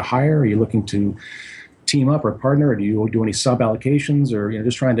looking to hire? Are you looking to team up or partner, or do you do any sub allocations, or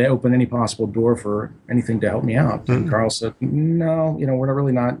just trying to open any possible door for anything to help me out?" And Carl said, "No, we're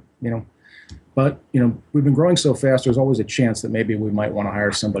really not, but we've been growing so fast. There's always a chance that maybe we might want to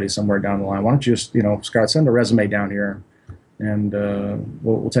hire somebody somewhere down the line. Why don't you just, Scott, send a resume down here, and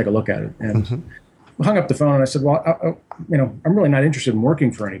we'll take a look at it." And we hung up the phone, and I said, "Well, I'm really not interested in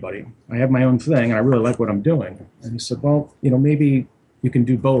working for anybody. I have my own thing, and I really like what I'm doing." And he said, "Well, maybe you can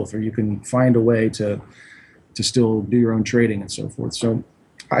do both, or you can find a way to still do your own trading and so forth." So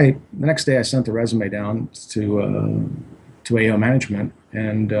the next day I sent the resume down to AO Management,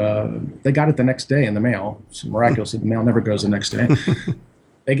 and they got it the next day in the mail. So miraculously, the mail never goes the next day.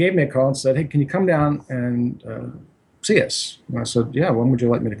 They gave me a call and said, "Hey, can you come down and see us?" And I said, "Yeah, when would you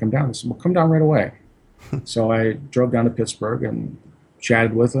like me to come down?" They said, "Well, come down right away." So I drove down to Pittsburgh and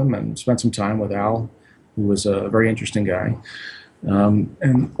chatted with them and spent some time with Al, who was a very interesting guy.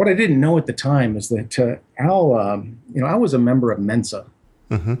 And what I didn't know at the time is that Al, Al was a member of Mensa,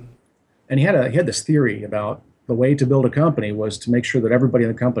 and he had this theory about the way to build a company was to make sure that everybody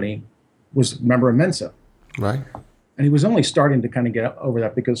in the company was a member of Mensa. Right. And he was only starting to kind of get over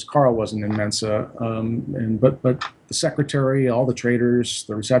that because Carl wasn't in Mensa, but the secretary, all the traders,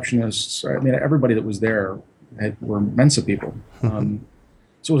 the receptionists, everybody that was there were Mensa people. So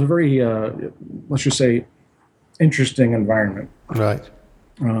it was a very, let's just say, interesting environment. Right.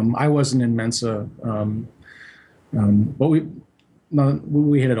 I wasn't in Mensa, but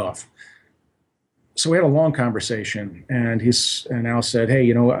we hit it off. So we had a long conversation, and Al said,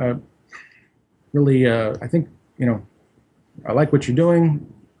 "Hey, really, I think, I like what you're doing.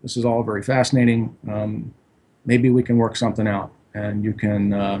 This is all very fascinating. Maybe we can work something out, and you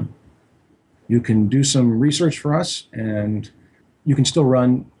can, You can do some research for us, and you can still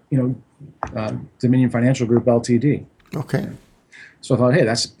run, Dominion Financial Group Ltd. Okay. So I thought, hey,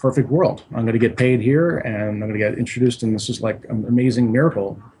 that's a perfect world. I'm going to get paid here, and I'm going to get introduced, and this is like an amazing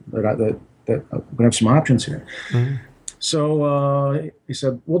miracle that I'm going to have some options here. Mm-hmm. So he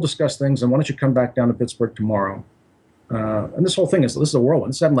said, we'll discuss things, and why don't you come back down to Pittsburgh tomorrow? And this whole thing this is a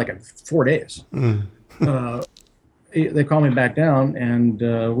whirlwind. This happened like in 4 days. They called me back down, and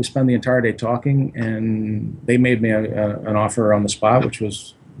we spent the entire day talking, and they made me an offer on the spot, which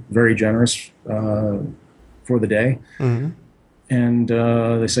was very generous for the day. Mm-hmm. And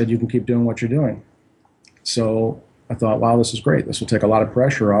they said, you can keep doing what you're doing. So I thought, wow, this is great. This will take a lot of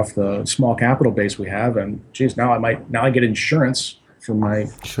pressure off the small capital base we have. And geez, now I get insurance for my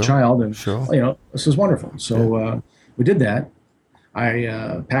child. And, this is wonderful. So we did that.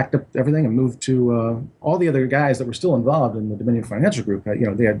 I packed up everything and moved to all the other guys that were still involved in the Dominion Financial Group.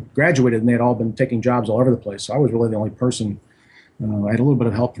 They had graduated and they had all been taking jobs all over the place. So I was really the only person. I had a little bit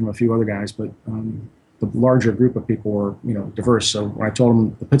of help from a few other guys, but the larger group of people were, diverse. So when I told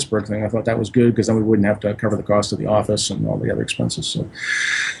them the Pittsburgh thing, I thought that was good because then we wouldn't have to cover the cost of the office and all the other expenses. So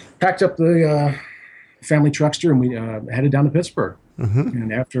packed up the family truckster and we headed down to Pittsburgh. Mm-hmm.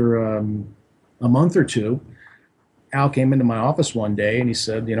 And after a month or two, Al came into my office one day and he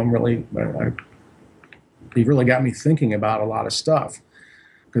said, he really got me thinking about a lot of stuff.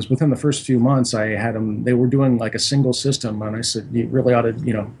 Because within the first few months, I had them. They were doing like a single system, and I said, "You really ought to,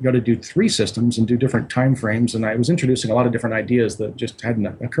 you got to do 3 systems and do different time frames." And I was introducing a lot of different ideas that just hadn't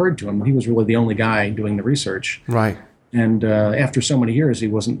occurred to him. He was really the only guy doing the research, right? And after so many years, he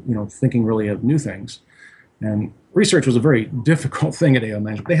wasn't, thinking really of new things. And research was a very difficult thing at AO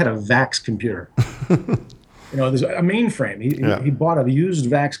Management. They had a VAX computer. There's a mainframe. He bought a used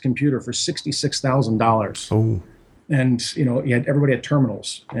VAX computer for $66,000. Oh. And, everybody had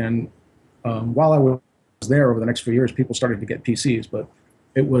terminals. And while I was there over the next few years, people started to get PCs, but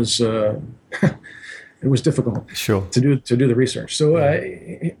it was it was difficult to do the research. So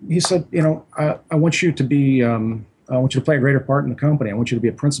he said, I want you to be, I want you to play a greater part in the company. I want you to be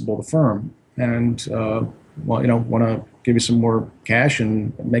a principal of the firm. And, want to give you some more cash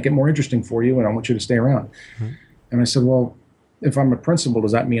and make it more interesting for you. And I want you to stay around. Mm-hmm. And I said, well, if I'm a principal,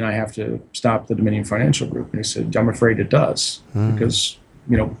 does that mean I have to stop the Dominion Financial Group? And he said, I'm afraid it does, because,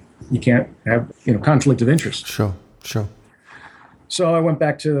 you can't have, conflict of interest. Sure. So I went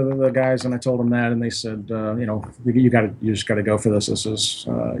back to the guys and I told them that, and they said, you just got to go for this. This is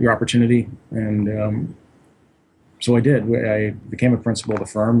your opportunity. And so I did. I became a principal of the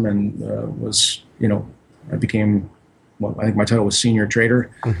firm and I became, I think my title was senior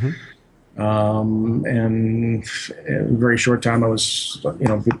trader. Mm-hmm. And in a very short time, I was,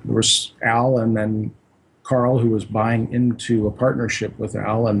 there was Al and then Carl, who was buying into a partnership with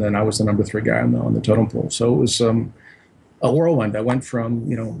Al, and then I was the number 3 guy on the totem pole. So it was a whirlwind. I went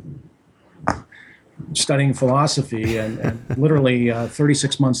from, studying philosophy and literally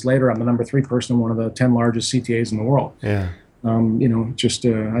 36 months later, I'm the number 3 person in one of the 10 largest CTAs in the world. Yeah. I don't know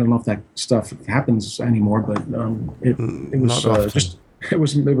if that stuff happens anymore, but it was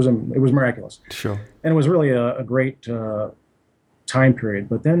it was miraculous. Sure. And it was really a great time period.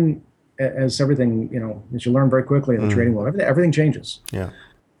 But then, as everything, as you learn very quickly in the trading world, everything changes. Yeah.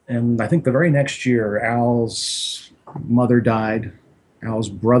 And I think the very next year, Al's mother died, Al's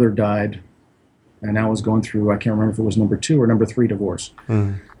brother died, and Al was going through, I can't remember if it was number 2 or number 3 divorce.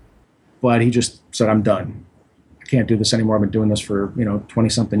 But he just said, I'm done. I can't do this anymore. I've been doing this for 20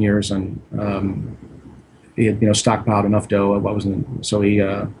 something years, and he had stockpiled enough dough. So he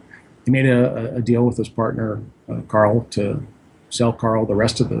made a deal with his partner Carl to sell Carl the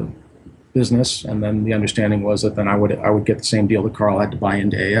rest of the business, and then the understanding was that then I would get the same deal that Carl had to buy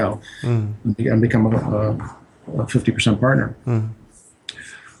into AO and become a 50% partner.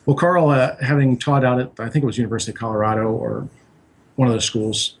 Well, Carl, having taught out at, I think it was University of Colorado or one of those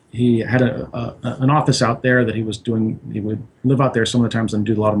schools, he had an office out there that he was doing. He would live out there some of the times and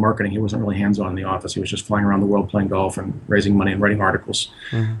do a lot of marketing. He wasn't really hands-on in the office. He was just flying around the world playing golf and raising money and writing articles.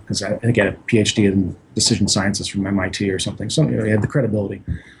 Because I think he had a PhD in decision sciences from MIT or something. So he had the credibility.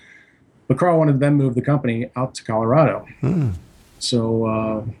 But Carl wanted to then move the company out to Colorado.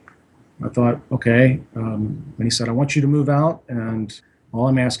 So I thought, okay. And he said, I want you to move out, and all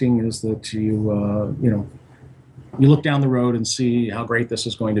I'm asking is that you look down the road and see how great this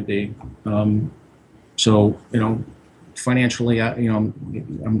is going to be. So financially,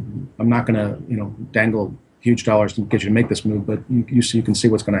 I'm not going to dangle huge dollars to get you to make this move, but you can see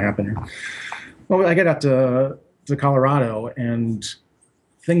what's going to happen here. Well, I get out to Colorado and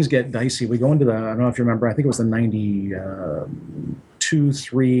things get dicey. We go into I don't know if you remember, I think it was the 92,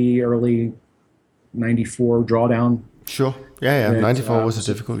 3 early '94 drawdown. Sure. Yeah. That, 94 was a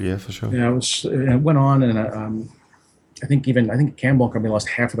difficult year for sure. Yeah, it went on, and I think Campbell Company lost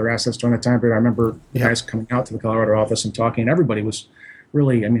half of their assets during that time period. I remember the guys coming out to the Colorado office and talking, and everybody was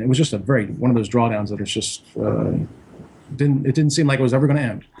really, I mean, it was just one of those drawdowns that it's just, didn't seem like it was ever going to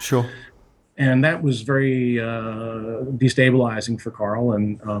end. Sure. And that was very destabilizing for Carl.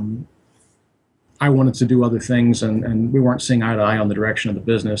 And I wanted to do other things, and we weren't seeing eye to eye on the direction of the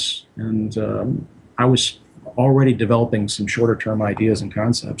business. And I was already developing some shorter term ideas and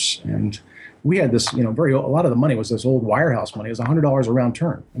concepts. And we had this, a lot of the money was this old wirehouse money. It was $100 a round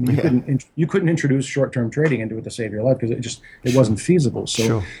turn. I mean, you couldn't introduce short term trading into it to save your life because it wasn't feasible.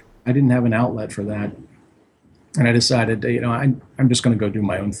 So I didn't have an outlet for that. And I decided, I'm just going to go do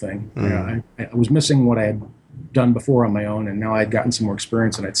my own thing. I was missing what I had done before on my own, and now I'd gotten some more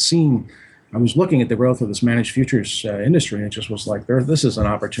experience, and I was looking at the growth of this managed futures industry, and it just was like, this is an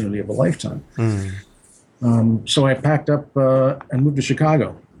opportunity of a lifetime. So I packed up and moved to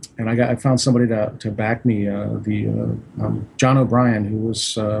Chicago, and I found somebody to back me. John O'Brien, who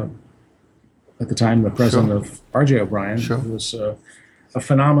was at the time the president of R.J. O'Brien, who was a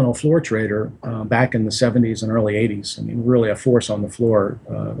phenomenal floor trader back in the 70s and early 80s. I mean, really a force on the floor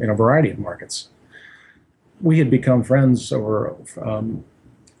in a variety of markets. We had become friends from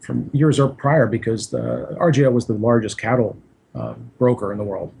years prior because the RJO was the largest cattle broker in the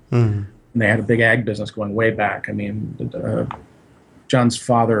world. And they had a big ag business going way back. I mean, John's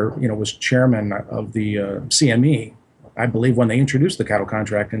father, was chairman of the CME, I believe, when they introduced the cattle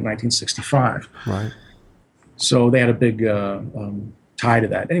contract in 1965. Right. So they had a big tie to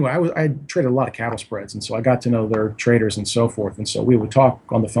that. Anyway, I traded a lot of cattle spreads, and so I got to know their traders and so forth. And so we would talk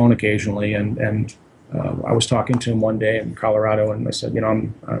on the phone occasionally. And I was talking to him one day in Colorado, and I said,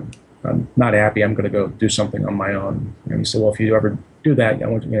 I'm not happy. I'm going to go do something on my own. And he said, well, if you ever do that, I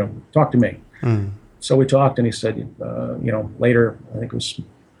want you, talk to me. So we talked, and he said, later, I think it was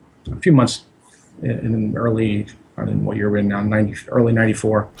a few months in early, I don't know what year we're in now, early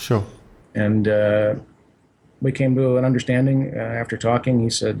 94. Sure. And we came to an understanding after talking.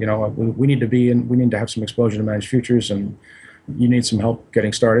 He said, we need to have some exposure to managed futures, and you need some help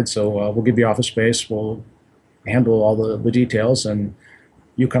getting started. So we'll give you office space. We'll handle all the details, and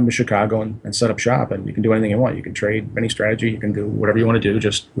you come to Chicago and set up shop, and you can do anything you want. You can trade any strategy. You can do whatever you want to do.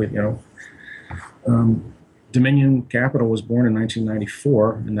 Just with, Dominion Capital was born in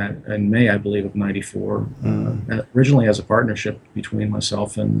 1994, in May, I believe, of 94, originally as a partnership between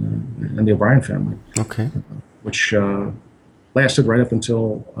myself and the O'Brien family. Okay. Which lasted right up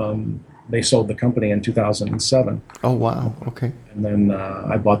until they sold the company in 2007. Oh, wow. Okay. And then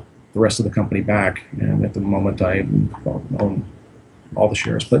I bought the rest of the company back, and at the moment I own all the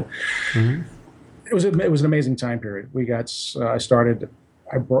shares. But it was an amazing time period.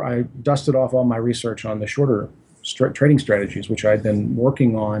 I dusted off all my research on the shorter trading strategies, which I'd been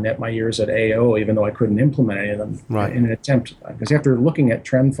working on at my years at AO, even though I couldn't implement any of them. Right. In an attempt, because after looking at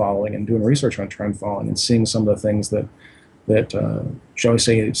trend following and doing research on trend following and seeing some of the things that shall we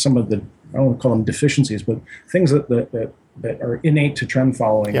say, some of the, I don't want to call them deficiencies, but things that are innate to trend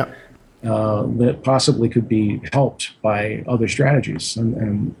following, that possibly could be helped by other strategies.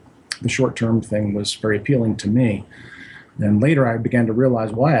 And the short-term thing was very appealing to me. And later I began to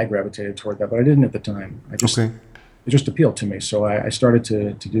realize why I gravitated toward that, but I didn't at the time. It just appealed to me. So I started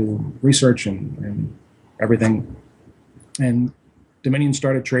to do research and everything. And Dominion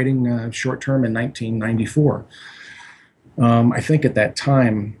started trading short-term in 1994. I think at that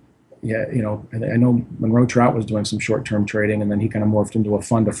time, I know Monroe Trout was doing some short-term trading, and then he kind of morphed into a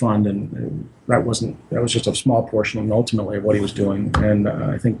fund-to-fund, and that was just a small portion ultimately of what he was doing. And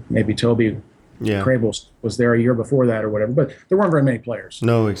I think maybe Toby Crable was there a year before that or whatever, but there weren't very many players.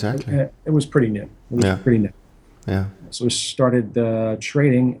 No, exactly. It was pretty new. Yeah. So we started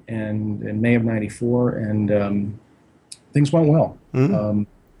trading in May of 94, and things went well.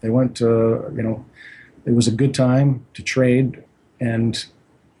 They went it was a good time to trade, and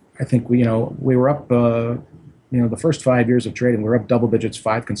I think we were up, the first 5 years of trading, we were up double digits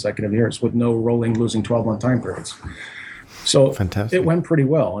 5 consecutive years with no rolling losing 12-month time periods. So fantastic. It went pretty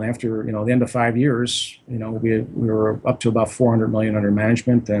well. And after, the end of 5 years, we were up to about $400 million under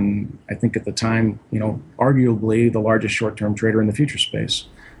management. And I think at the time, arguably the largest short-term trader in the future space,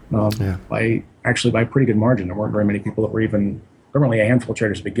 by a pretty good margin. There weren't very many people that there were only a handful of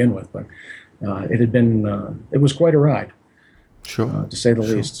traders to begin with, but it was quite a ride, to say the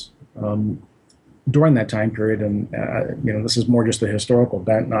least. During that time period, and this is more just the historical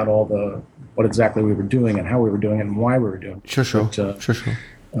bent, not all what exactly we were doing and how we were doing it and why we were doing it. Sure.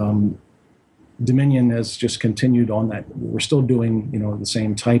 Dominion has just continued on that. We're still doing, the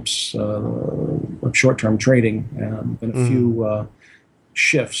same types of of short-term trading, and a few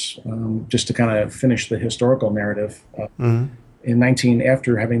shifts, just to kind of finish the historical narrative.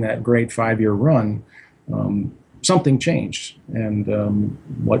 After having that great 5-year run, something changed, and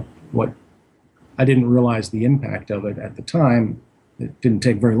what I didn't realize the impact of it at the time. It didn't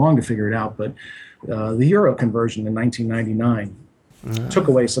take very long to figure it out, but the euro conversion in 1999 took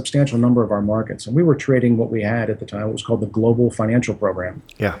away a substantial number of our markets, and we were trading what we had at the time. It was called the Global Financial Program.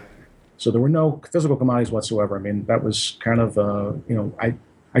 Yeah. So there were no physical commodities whatsoever. I mean, that was kind of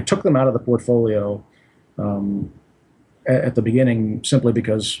I took them out of the portfolio at the beginning simply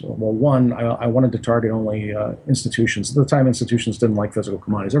because, well, one, I wanted to target only institutions. At the time, institutions didn't like physical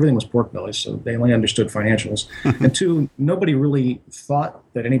commodities. Everything was pork bellies, so they only understood financials. And two, nobody really thought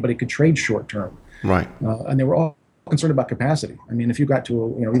that anybody could trade short term. Right. And they were all concerned about capacity. I mean, if you got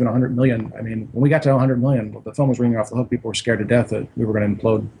to even 100 million, I mean, when we got to 100 million, the phone was ringing off the hook. People were scared to death that we were going to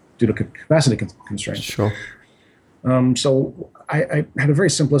implode due to capacity constraints. Sure. So I had a very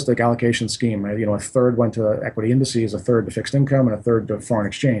simplistic allocation scheme. A third went to equity indices, a third to fixed income, and a third to foreign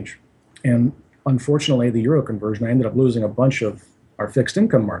exchange. And unfortunately, the euro conversion, I ended up losing a bunch of our fixed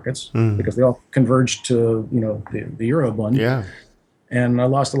income markets because they all converged to the euro blend. Yeah. And I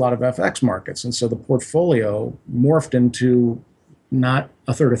lost a lot of FX markets. And so the portfolio morphed into not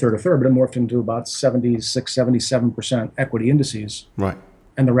a third, but it morphed into about 76, 77% equity indices. Right.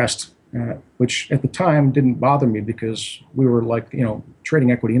 And the rest, which at the time didn't bother me because we were trading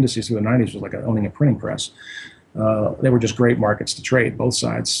equity indices through the 90s was like owning a printing press. They were just great markets to trade, both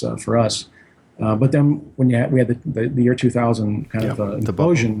sides for us. But then when we had the year 2000 kind of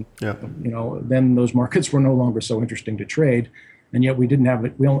implosion, then those markets were no longer so interesting to trade. And yet we didn't have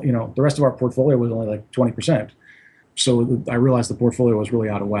it. The rest of our portfolio was only like 20%. So I realized the portfolio was really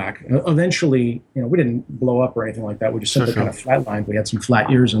out of whack. Eventually, we didn't blow up or anything like that. We just simply kind of flatlined. We had some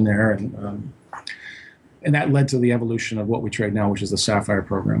flat years in there, and that led to the evolution of what we trade now, which is the Sapphire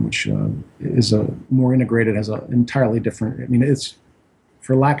program, which is a more integrated, has an entirely different. I mean, it's,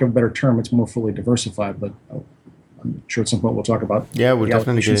 for lack of a better term, it's more fully diversified. But I'm sure at some point we'll talk about. Yeah, we'll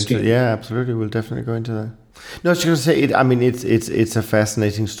definitely get into it. Yeah, absolutely, we'll definitely go into that. No, I was going to say, it's a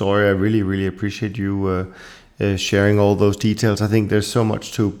fascinating story. I really, really appreciate you sharing all those details. I think there's so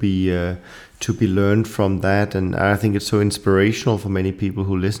much to be learned from that, and I think it's so inspirational for many people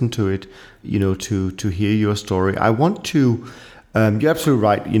who listen to it. To hear your story. I want to. You're absolutely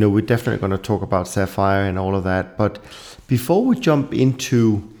right. We're definitely going to talk about Sapphire and all of that. But before we jump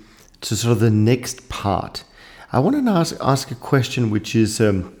into sort of the next part, I want to ask a question which is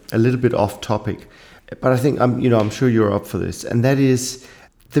a little bit off topic. But I think I'm sure you're up for this, and that is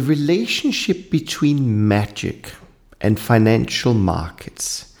the relationship between magic and financial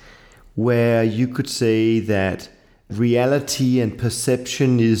markets, where you could say that reality and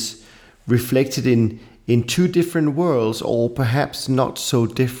perception is reflected in two different worlds, or perhaps not so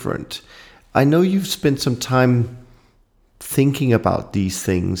different. I know you've spent some time thinking about these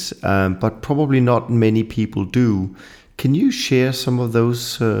things, but probably not many people do. Can you share some of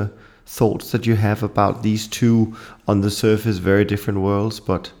those thoughts that you have about these two, on the surface, very different worlds,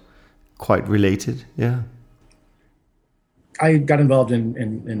 but quite related? Yeah. I got involved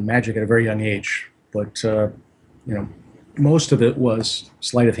in magic at a very young age, but most of it was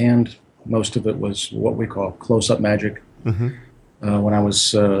sleight of hand. Most of it was what we call close-up magic. Mm-hmm. When I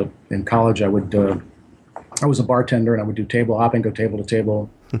was in college, I was a bartender, and I would do table hopping, go table to table,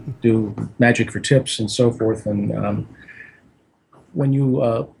 do magic for tips and so forth. And when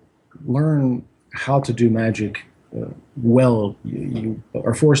you learn how to do magic well, you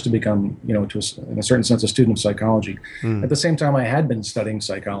are forced to become, in a certain sense, a student of psychology. At the same time, I had been studying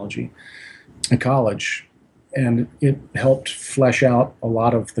psychology in college, and it helped flesh out a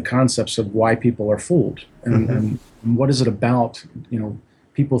lot of the concepts of why people are fooled, and what is it about.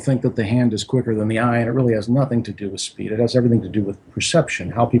 People think that the hand is quicker than the eye, and it really has nothing to do with speed. It has everything to do with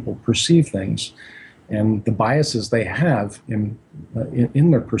perception, how people perceive things, and the biases they have in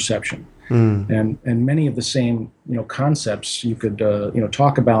their perception. And many of the same concepts you could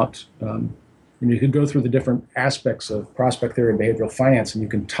talk about. You could go through the different aspects of prospect theory and behavioral finance, and you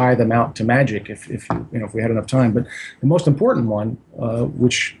can tie them out to magic if we had enough time. But the most important one,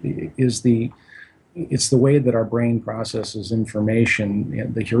 which is it's the way that our brain processes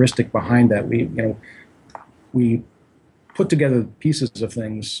information, the heuristic behind that. We put together pieces of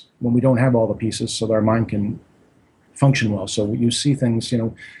things when we don't have all the pieces, so that our mind can function well. So you see things,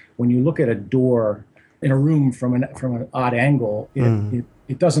 when you look at a door in a room from an odd angle,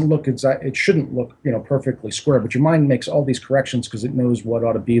 it doesn't look it shouldn't look perfectly square, but your mind makes all these corrections because it knows what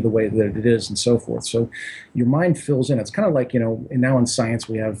ought to be the way that it is, and so forth. So your mind fills in. It's kind of like now in science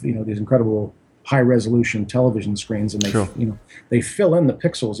we have these incredible high resolution television screens, and they Sure. they fill in the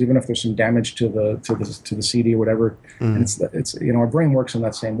pixels even if there's some damage to the CD or whatever. And it's our brain works in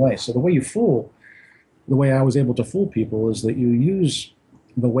that same way. So the way I was able to fool people is that you use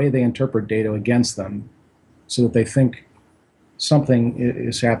the way they interpret data against them, so that they think something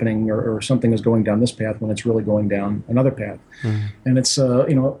is happening or something is going down this path when it's really going down another path. And it's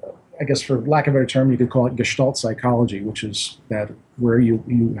I guess for lack of a better term, you could call it Gestalt psychology, which is that where you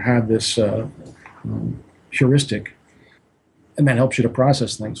have this heuristic, and that helps you to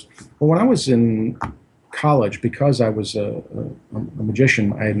process things. Well, when I was in college, because I was a magician,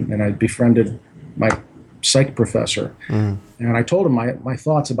 and I befriended my psych professor, and I told him my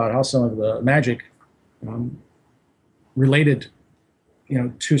thoughts about how some of the magic related,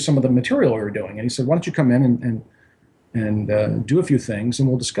 to some of the material we were doing. And he said, "Why don't you come in and do a few things, and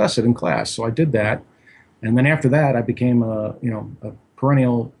we'll discuss it in class." So I did that, and then after that, I became a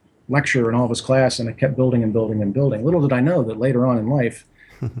perennial lecturer in all of his class, and I kept building and building and building. Little did I know that later on in life,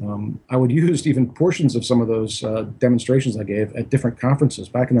 I would use even portions of some of those demonstrations I gave at different conferences.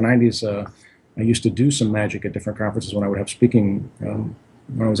 Back in the 90s, I used to do some magic at different conferences when I would have speaking,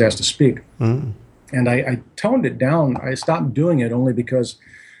 when I was asked to speak. And I toned it down. I stopped doing it only because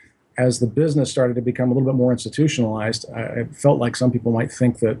as the business started to become a little bit more institutionalized, I felt like some people might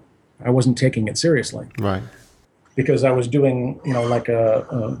think that I wasn't taking it seriously. Right. Because I was doing, like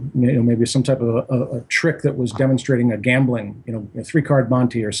maybe some type of a trick that was demonstrating a gambling, a 3-card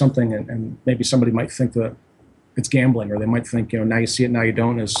Monte or something, and maybe somebody might think that it's gambling, or they might think, now you see it, now you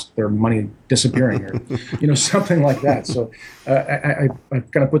don't, as their money disappearing, or something like that. So I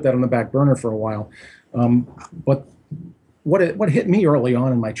kind of put that on the back burner for a while. But what hit me early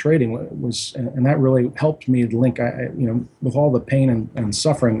on in my trading was, and that really helped me to link, with all the pain and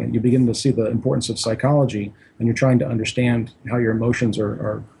suffering, you begin to see the importance of psychology, and you're trying to understand how your emotions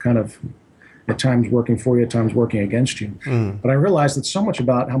are kind of at times working for you, at times working against you. But I realized that so much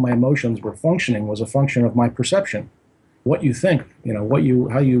about how my emotions were functioning was a function of my perception, what you think,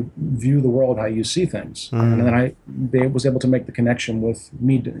 how you view the world, how you see things. And then I was able to make the connection with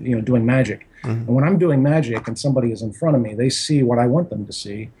me, doing magic. And when I'm doing magic and somebody is in front of me, they see what I want them to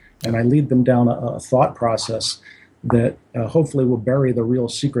see, and I lead them down a thought process that hopefully will bury the real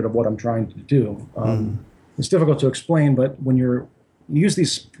secret of what I'm trying to do. It's difficult to explain, but when you use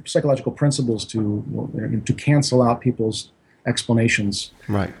these psychological principles to cancel out people's explanations,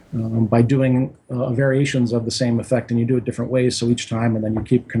 right? By doing variations of the same effect, and you do it different ways. So each time, and then you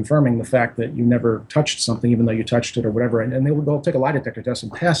keep confirming the fact that you never touched something, even though you touched it or whatever. And they'll take a lie detector test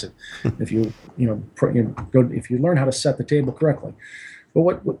and pass it if you learn how to set the table correctly. But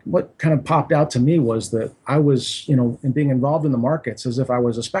what kind of popped out to me was that I was in being involved in the markets as if I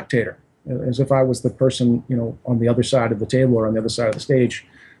was a spectator, as if I was the person on the other side of the table or on the other side of the stage,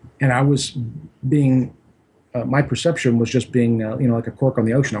 and I was being. My perception was just being, like a cork on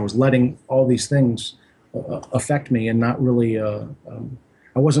the ocean. I was letting all these things affect me, and not really. I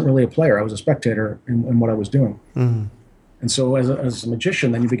wasn't really a player. I was a spectator in what I was doing. And so, as a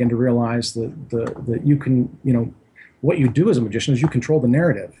magician, then you begin to realize that you can, what you do as a magician is you control the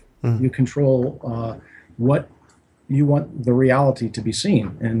narrative. You control what you want the reality to be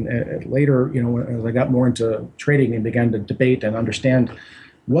seen. And later, as I got more into trading and began to debate and understand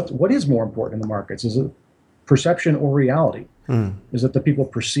what is more important in the markets, is it perception or reality? Is it that people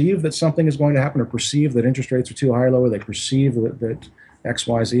perceive that something is going to happen, or perceive that interest rates are too high or low, or they perceive that X,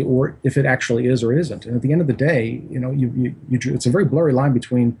 Y, Z, or if it actually is or isn't? And at the end of the day, it's a very blurry line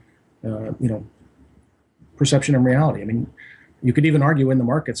between, perception and reality. I mean, you could even argue in the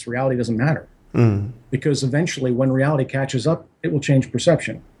markets, reality doesn't matter, because eventually, when reality catches up, it will change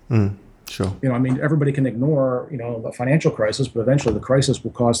perception. Sure. Everybody can ignore, the financial crisis, but eventually the crisis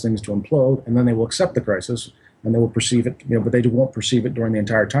will cause things to implode, and then they will accept the crisis, and they will perceive it, but they won't perceive it during the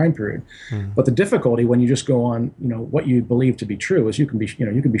entire time period. But the difficulty when you just go on, what you believe to be true, is you can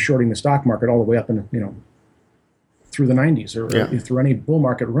be shorting the stock market all the way up in, through the 90s or through any bull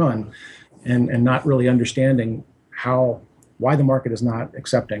market run, and not really understanding why the market is not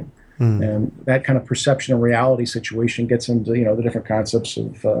accepting. And that kind of perception and reality situation gets into, the different concepts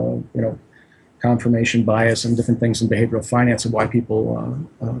of, confirmation bias and different things in behavioral finance, and why people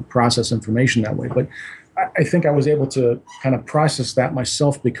process information that way. But I think I was able to kind of process that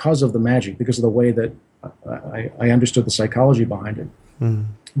myself because of the magic, because of the way that I understood the psychology behind it.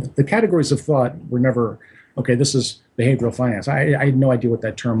 The categories of thought were never, okay, this is behavioral finance. I had no idea what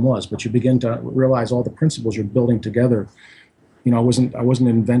that term was, but you begin to realize all the principles you're building together. I wasn't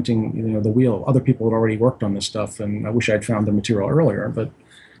inventing, the wheel. Other people had already worked on this stuff, and I wish I'd found the material earlier, but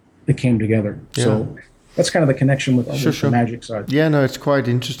it came together. Yeah. So that's kind of the connection with Sure. the magic side. Yeah, no, it's quite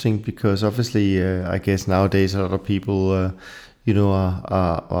interesting because obviously, I guess nowadays a lot of people, are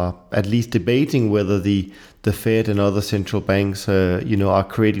at least debating whether the Fed and other central banks, are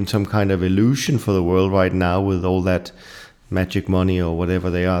creating some kind of illusion for the world right now with all that magic money or whatever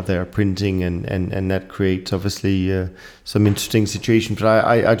they're printing, and that creates obviously some interesting situations. But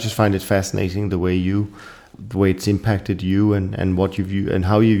I just find it fascinating the way it's impacted you and what you've used and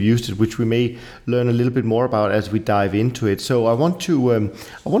how you've used it, which we may learn a little bit more about as we dive into it. So I want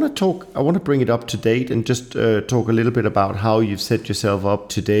to bring it up to date and just talk a little bit about how you've set yourself up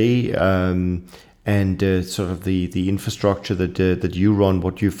today, and sort of the infrastructure that you run,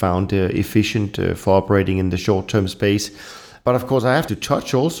 what you found efficient for operating in the short-term space. But of course, I have to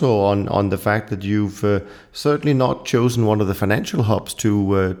touch also on the fact that you've certainly not chosen one of the financial hubs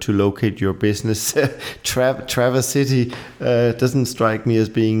to locate your business. Traverse City doesn't strike me as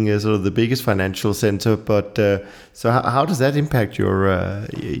being sort of the biggest financial center. But so how does that impact your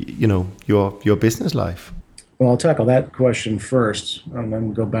business life? Well, I'll tackle that question first and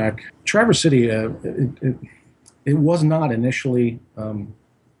then go back. Traverse City, it was not initially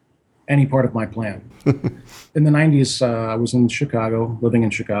any part of my plan. In the 90s, I was in Chicago, living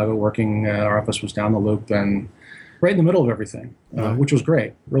in Chicago, working. Our office was down the loop and right in the middle of everything, which was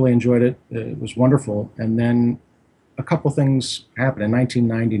great. Really enjoyed it. It was wonderful. And then a couple things happened. In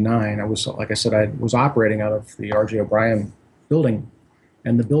 1999, I was operating out of the R.J. O'Brien building,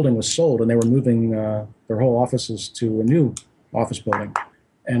 and the building was sold, and they were moving their whole offices to a new office building.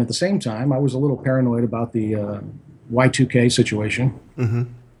 And at the same time, I was a little paranoid about the Y2K situation. Mm-hmm.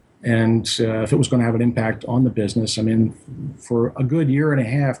 And if it was going to have an impact on the business. I mean, for a good year and a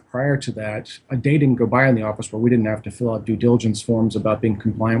half prior to that, a day didn't go by in the office where we didn't have to fill out due diligence forms about being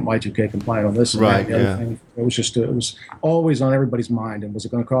compliant, Y2K compliant on this and that, and the other thing. It was always on everybody's mind. And was it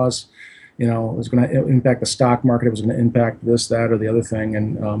going to cause, it was going to impact the stock market? It was going to impact this, that, or the other thing.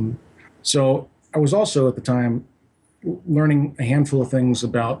 And so I was also at the time learning a handful of things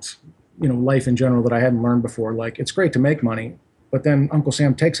about, life in general that I hadn't learned before. Like, it's great to make money, but then Uncle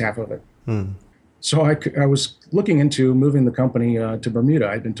Sam takes half of it. So I was looking into moving the company to Bermuda.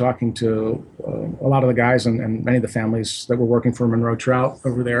 I'd been talking to a lot of the guys and many of the families that were working for Monroe Trout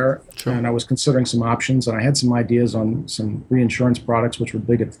over there. Sure. And I was considering some options, and I had some ideas on some reinsurance products, which were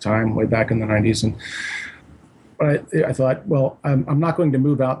big at the time, way back in the 90s. But I thought, well, I'm not going to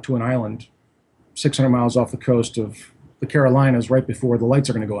move out to an island 600 miles off the coast of the Carolinas right before the lights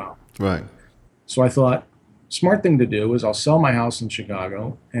are going to go out. Right. So I thought, smart thing to do is I'll sell my house in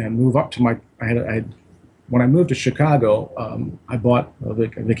Chicago and move up to when I moved to Chicago, I bought a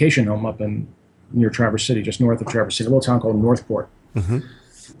vacation home up near Traverse City, just north of Traverse City, a little town called Northport,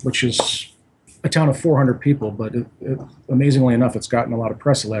 which is a town of 400 people. But amazingly enough, it's gotten a lot of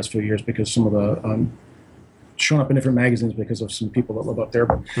press the last few years because some of the shown up in different magazines because of some people that live up there.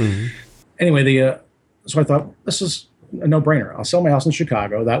 But anyway, so I thought, this is a no-brainer. I'll sell my house in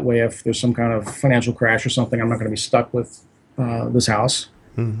Chicago. That way, if there's some kind of financial crash or something, I'm not going to be stuck with this house.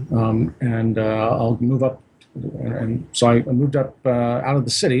 And I'll move up. And so I moved up out of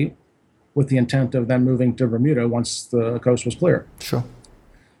the city with the intent of then moving to Bermuda once the coast was clear. Sure.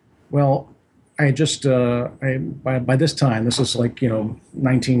 Well, I had just, by this time, this is like,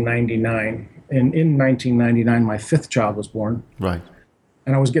 1999. And in 1999, my fifth child was born. Right.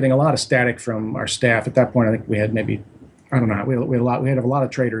 And I was getting a lot of static from our staff. At that point, I think we had maybe, I don't know, we had a lot of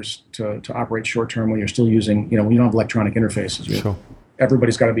traders to operate short term when you're still using, when you don't have electronic interfaces. Sure.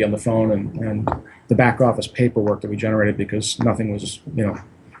 Everybody's got to be on the phone and the back office paperwork that we generated because nothing was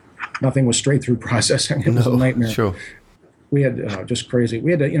straight through processing. It was a nightmare. Sure. We had just crazy.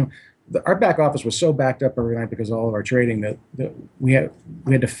 We had to, our back office was so backed up every night because of all of our trading that we had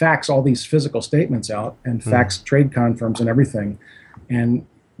to fax all these physical statements out and fax trade confirms and everything. And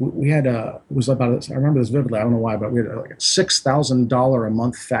we had I remember this vividly, I don't know why, but we had like a $6,000 a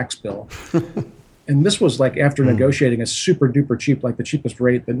month fax bill. And this was like after negotiating a super duper cheap, like the cheapest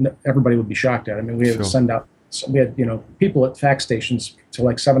rate that everybody would be shocked at. I mean, we had to send out, we had, people at fax stations till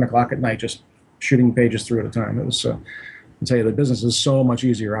like 7 o'clock at night, just shooting pages through at a time. It was, I'll tell you, the business is so much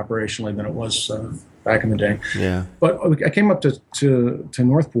easier operationally than it was back in the day. Yeah. But I came up to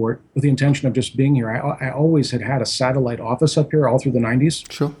Northport with the intention of just being here. I always had a satellite office up here all through the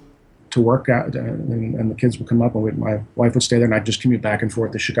 90s. Sure. To work out, and the kids would come up, and my wife would stay there, and I'd just commute back and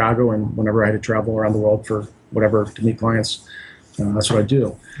forth to Chicago. And whenever I had to travel around the world for whatever to meet clients, that's what I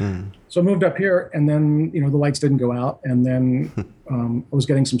do. So I moved up here, and then the lights didn't go out, and then I was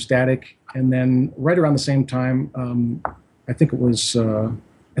getting some static, and then right around the same time, I think it was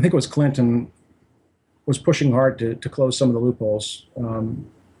Clinton was pushing hard to close some of the loopholes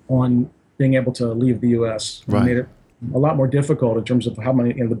on being able to leave the U.S. It made it a lot more difficult in terms of how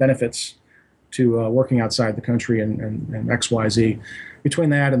many, the benefits to working outside the country and XYZ. Between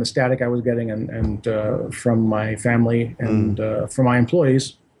that and the static I was getting and from my family and from my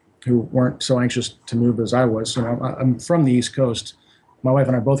employees who weren't so anxious to move as I was. I'm from the East Coast. My wife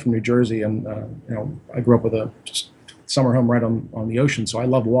and I are both from New Jersey, and I grew up with a just summer home right on the ocean, so I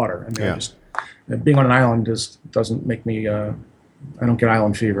love water. I mean, being on an island just doesn't make me. I don't get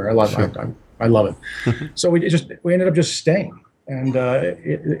island fever. I love it. So we ended up just staying, and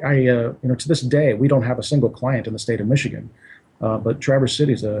to this day we don't have a single client in the state of Michigan. But Traverse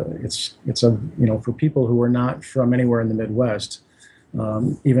City is for people who are not from anywhere in the Midwest.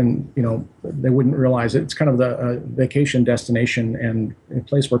 They wouldn't realize it. It's kind of the vacation destination and a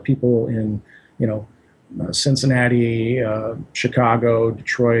place where people in, Cincinnati, Chicago,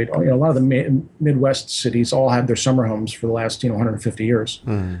 Detroit, a lot of the Midwest cities all had their summer homes for the last, 150 years.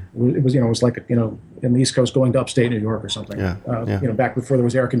 It was like, in the East Coast going to upstate New York or something, back before there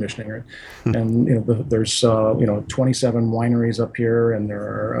was air conditioning. Right? And, there's, 27 wineries up here, and there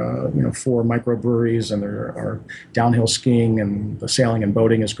are, 4 microbreweries, and there are downhill skiing, and the sailing and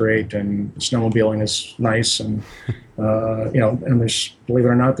boating is great, and snowmobiling is nice. And, and there's, believe it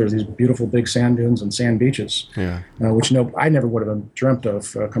or not, there's these beautiful big sand dunes and sand beaches, which I never would have dreamt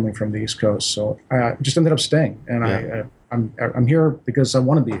of coming from the East Coast. So I just ended up staying, and I'm here because I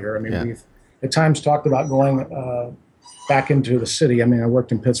want to be here. I mean, we've at times talked about going back into the city. I mean, I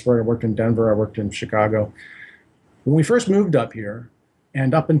worked in Pittsburgh, I worked in Denver, I worked in Chicago. When we first moved up here,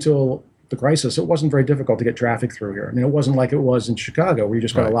 and up until the crisis, it wasn't very difficult to get traffic through here. I mean, it wasn't like it was in Chicago, where you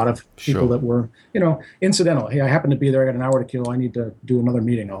just got a lot of people that were, incidental. Hey, I happen to be there. I got an hour to kill. I need to do another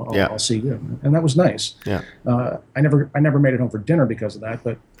meeting. I'll see you. And that was nice. Yeah. I never made it home for dinner because of that,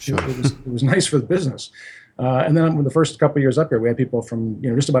 but it was nice for the business. And then when the first couple of years up here, we had people from,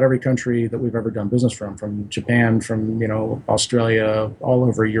 just about every country that we've ever done business from Japan, from, Australia, all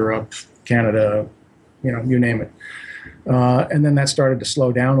over Europe, Canada, you name it. And then that started to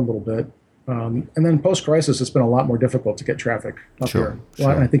slow down a little bit. And then post-crisis, it's been a lot more difficult to get traffic up here.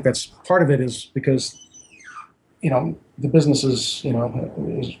 Well, and I think that's part of it is because, the business is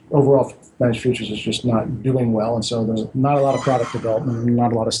overall managed futures is just not doing well. And so there's not a lot of product development,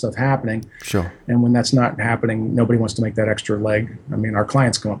 not a lot of stuff happening. Sure. And when that's not happening, nobody wants to make that extra leg. I mean, our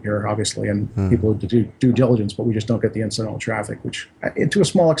clients come up here, obviously, and people do due diligence, but we just don't get the incidental traffic, which to a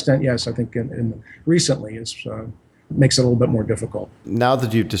small extent, yes, I think recently is makes it a little bit more difficult. Now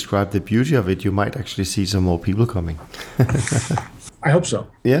that you've described the beauty of it, you might actually see some more people coming. I hope so.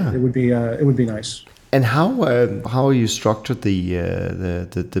 Yeah, it would be nice. And how are you structured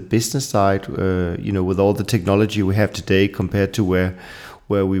the business side? With all the technology we have today compared to where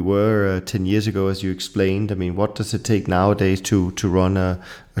we were 10 years ago, as you explained. I mean, what does it take nowadays to run a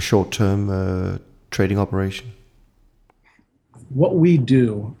short-term trading operation? What we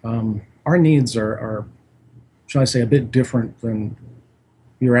do, our needs are shall I say, a bit different than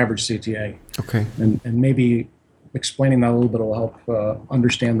your average CTA. Okay. And maybe explaining that a little bit will help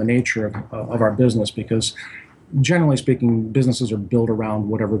understand the nature of our business, because generally speaking, businesses are built around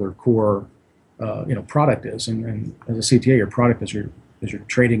whatever their core product is. And as a CTA, your product is your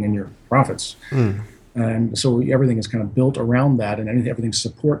trading and your profits. And so everything is kind of built around that, and everything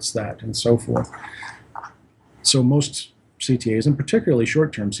supports that and so forth. So most CTAs, and particularly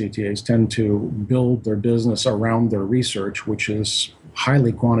short-term CTAs, tend to build their business around their research, which is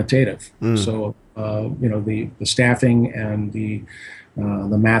highly quantitative. So, the staffing and the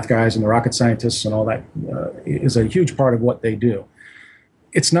math guys and the rocket scientists and all that is a huge part of what they do.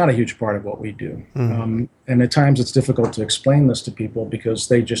 It's not a huge part of what we do. And at times it's difficult to explain this to people, because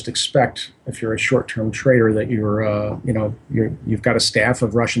they just expect, if you're a short-term trader, that you've got a staff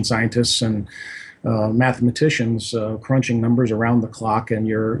of Russian scientists and mathematicians crunching numbers around the clock, and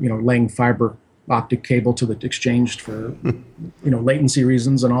you're laying fiber optic cable to the exchange for latency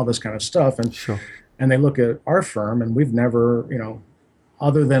reasons and all this kind of stuff. And and they look at our firm, and we've never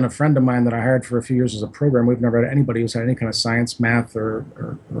other than a friend of mine that I hired for a few years as a program, we've never had anybody who's had any kind of science, math, or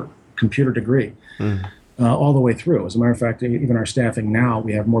computer degree all the way through. As a matter of fact, even our staffing now,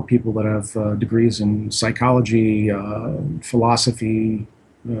 we have more people that have degrees in psychology, philosophy,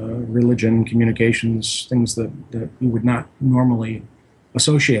 religion, communications, things that you would not normally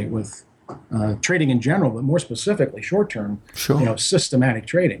associate with trading in general, but more specifically short-term, systematic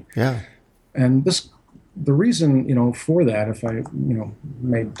trading. Yeah. And the reason, for that, if I,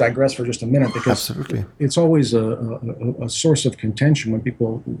 may digress for just a minute, because it's always a source of contention when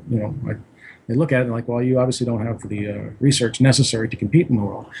people, they look at it and like, well, you obviously don't have the research necessary to compete in the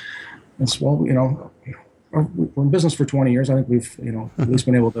world. It's, well, we're in business for 20 years. I think we've, at least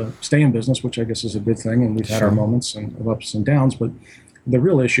been able to stay in business, which I guess is a good thing. And we've had our moments of ups and downs. But the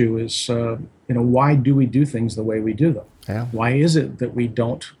real issue is, why do we do things the way we do them? Yeah. Why is it that we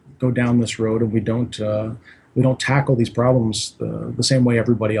don't go down this road and we don't tackle these problems the same way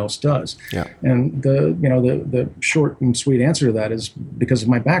everybody else does? Yeah. And the short and sweet answer to that is because of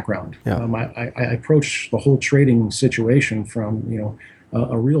my background. Yeah. I approach the whole trading situation from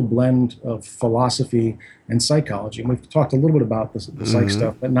a real blend of philosophy and psychology. And we've talked a little bit about the psych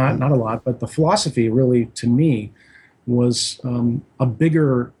stuff, but not a lot. But the philosophy really, to me, was a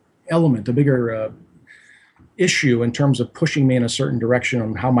bigger element, a bigger issue in terms of pushing me in a certain direction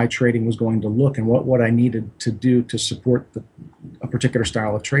on how my trading was going to look and what I needed to do to support a particular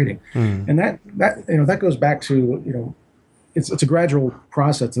style of trading. And that goes back to, it's a gradual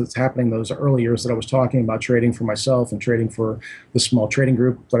process that's happening those early years that I was talking about, trading for myself and trading for the small trading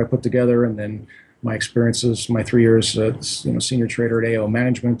group that I put together, and then my experiences, my 3 years senior trader at AO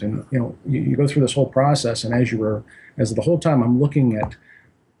Management. And you go through this whole process, and as the whole time I'm looking at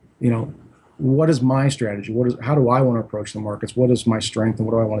what is my strategy, how do I want to approach the markets, what is my strength, and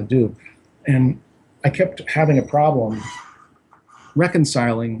what do I want to do? And I kept having a problem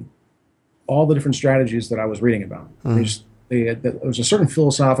reconciling all the different strategies that I was reading about. There was a certain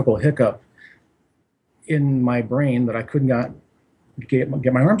philosophical hiccup in my brain that I could not get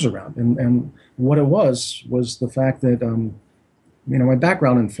my arms around. And what it was the fact that, my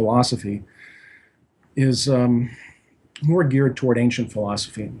background in philosophy is more geared toward ancient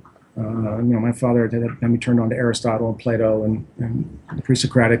philosophy. My father had me turned on to Aristotle and Plato and the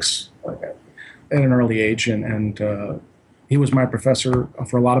pre-Socratics at an early age. And he was my professor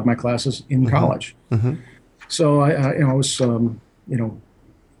for a lot of my classes in college. So I was,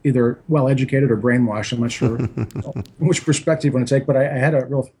 either well-educated or brainwashed. I'm not sure which perspective you want to take, but I had a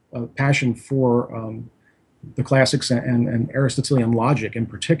real passion for the classics and Aristotelian logic in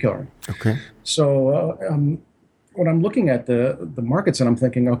particular. Okay. So when I'm looking at the markets and I'm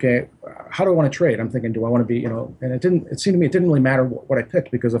thinking, okay, how do I want to trade? I'm thinking, do I want to be, and it seemed to me it didn't really matter what I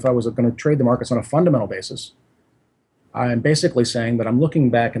picked, because if I was going to trade the markets on a fundamental basis, I'm basically saying that I'm looking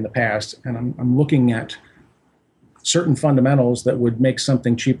back in the past and I'm looking at certain fundamentals that would make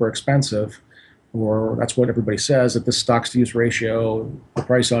something cheap or expensive, or that's what everybody says, that the stocks to use ratio, the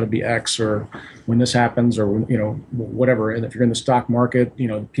price ought to be X, or when this happens, or whatever. And if you're in the stock market,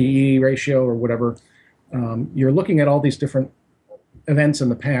 the PE ratio or whatever, you're looking at all these different events in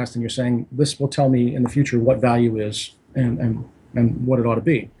the past, and you're saying this will tell me in the future what value is and what it ought to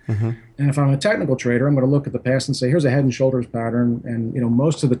be. And if I'm a technical trader, I'm going to look at the past and say, here's a head and shoulders pattern. And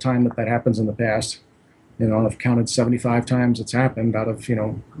most of the time that happens in the past, I've counted 75 times it's happened out of,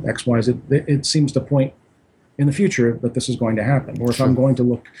 X, Y, Z. It seems to point in the future that this is going to happen. Or if I'm going to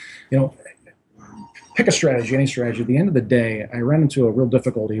look, pick a strategy, any strategy, at the end of the day, I ran into a real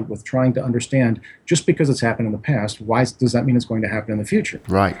difficulty with trying to understand, just because it's happened in the past, why does that mean it's going to happen in the future?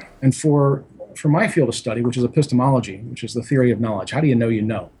 Right. And for my field of study, which is epistemology, which is the theory of knowledge, how do you know you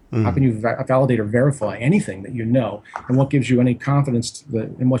know? How can you validate or verify anything that you know? And what gives you any confidence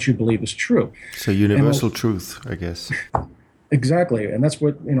in what you believe is true? So universal truth, I guess. Exactly. And that's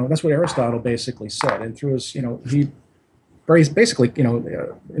what Aristotle basically said. And through his, he basically,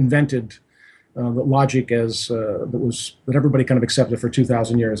 invented the logic as that everybody kind of accepted for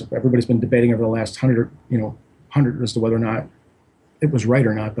 2,000 years. Everybody's been debating over the last 100 as to whether or not it was right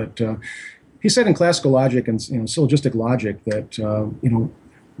or not. But he said in classical logic and syllogistic logic that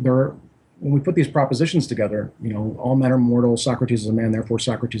when we put these propositions together, all men are mortal, Socrates is a man, therefore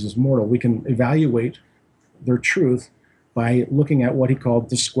Socrates is mortal, we can evaluate their truth by looking at what he called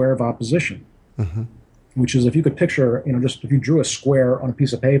the square of opposition, which is, if you could picture, just if you drew a square on a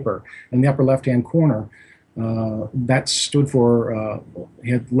piece of paper, in the upper left-hand corner, that stood for, he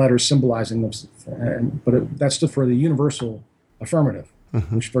had letters symbolizing them, that stood for the universal affirmative,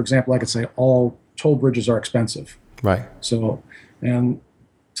 which, for example, I could say all toll bridges are expensive. Right. So, and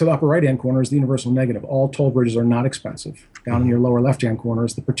to the upper right-hand corner is the universal negative. All toll bridges are not expensive. Down in your lower left-hand corner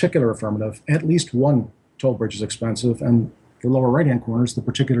is the particular affirmative. At least one toll bridge is expensive. And the lower right-hand corner is the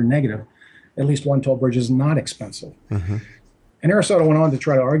particular negative. At least one toll bridge is not expensive. And Aristotle went on to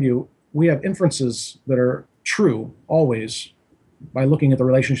try to argue, we have inferences that are true always by looking at the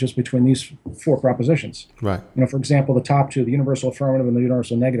relationships between these four propositions. Right. For example, the top two, the universal affirmative and the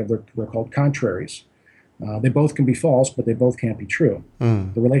universal negative, they're called contraries. They both can be false, but they both can't be true.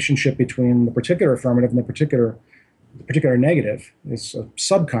 The relationship between the particular affirmative and the particular negative is a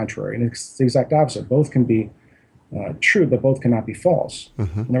subcontrary, and it's the exact opposite. Both can be true, but both cannot be false.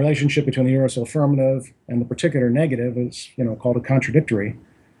 And the relationship between the universal affirmative and the particular negative is, called a contradictory,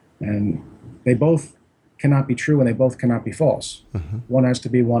 and they both cannot be true and they both cannot be false. One has to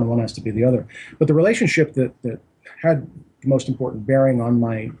be one has to be the other. But the relationship that had the most important bearing on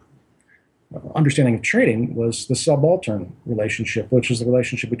my understanding of trading was the subaltern relationship, which is the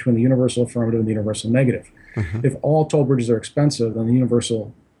relationship between the universal affirmative and the universal negative. If all toll bridges are expensive, then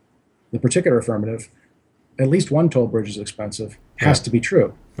the particular affirmative, at least one toll bridge is expensive, has to be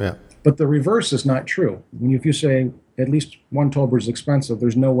true. Yeah. But the reverse is not true. If you say at least one toll bridge is expensive,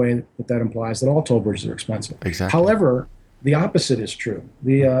 there's no way that implies that all toll bridges are expensive. Exactly. However, the opposite is true.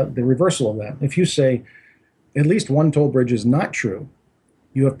 The reversal of that. If you say at least one toll bridge is not true,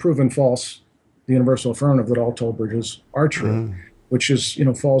 you have proven false the universal affirmative that all toll bridges are true, which is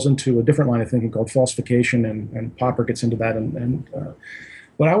falls into a different line of thinking called falsification, and Popper gets into that.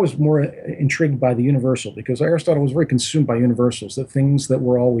 But I was more intrigued by the universal because Aristotle was very consumed by universals, the things that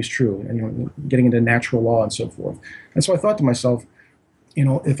were always true, and getting into natural law and so forth. And so I thought to myself,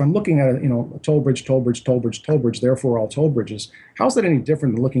 if I'm looking at a toll bridge, therefore all toll bridges, how's that any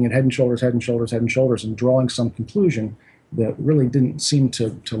different than looking at head and shoulders, and drawing some conclusion that really didn't seem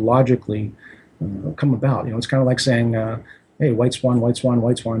to logically come about? It's kind of like saying, hey, white swan,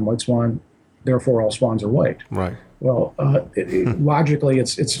 therefore all swans are white. Right. Well, logically,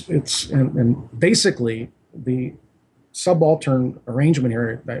 and basically the subaltern arrangement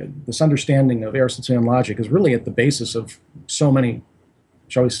here, this understanding of Aristotelian logic is really at the basis of so many,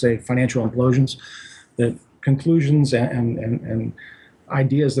 shall we say, financial implosions, that conclusions and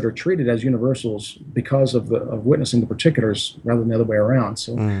ideas that are treated as universals because of witnessing the particulars rather than the other way around.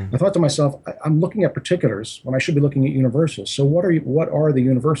 So I thought to myself, I'm looking at particulars when I should be looking at universals. So what are the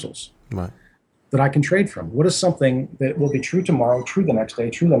universals? Right. That I can trade from? What is something that will be true tomorrow, true the next day,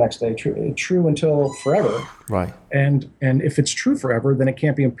 true until forever? Right. And if it's true forever, then it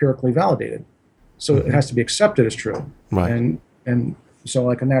can't be empirically validated. So it has to be accepted as true. Right. And so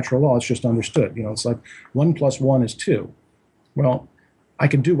like a natural law, it's just understood. It's like 1 + 1 is 2. Well, I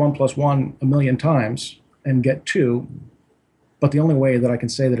can do 1 + 1 a million times and get 2, but the only way that I can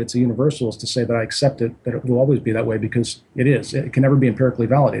say that it's a universal is to say that I accept it, that it will always be that way because it is. It can never be empirically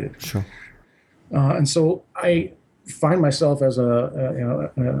validated. Sure. And so I find myself as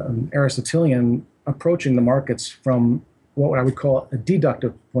an Aristotelian approaching the markets from what I would call a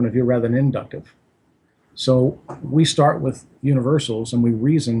deductive point of view rather than inductive. So we start with universals and we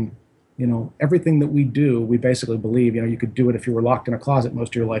reason, everything that we do, we basically believe, you could do it if you were locked in a closet most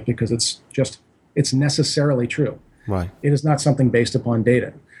of your life because it's necessarily true. Right. It is not something based upon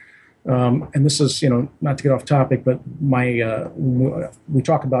data. And this is, not to get off topic, but we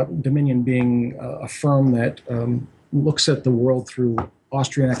talk about Dominion being a firm that looks at the world through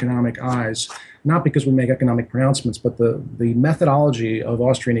Austrian economic eyes, not because we make economic pronouncements, but the methodology of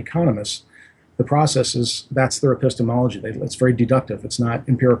Austrian economists, the process that's their epistemology. It's very deductive. It's not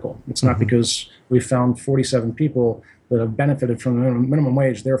empirical. It's not because we found 47 people that have benefited from the minimum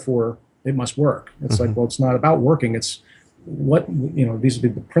wage, therefore it must work. It's like, well, it's not about working. It's what vis-a-vis the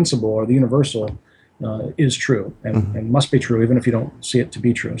principle or the universal is true and must be true, even if you don't see it to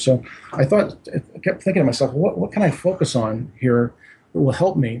be true. So I kept thinking to myself, what can I focus on here that will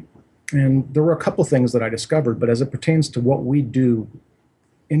help me? And there were a couple things that I discovered, but as it pertains to what we do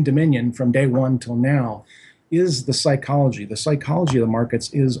in Dominion from day one till now, is the psychology. The psychology of the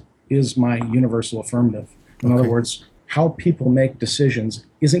markets is my universal affirmative. In other words, how people make decisions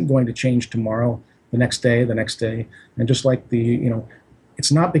isn't going to change tomorrow, the next day, and just like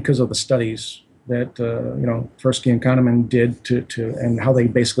it's not because of the studies that Tversky and Kahneman did to and how they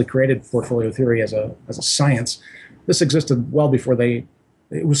basically created portfolio theory as a science. This existed well before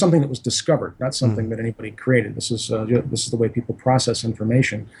it was something that was discovered, not something that anybody created. This is the way people process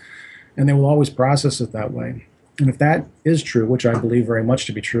information, and they will always process it that way. And if that is true, which I believe very much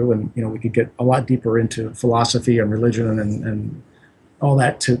to be true, and we could get a lot deeper into philosophy and religion and all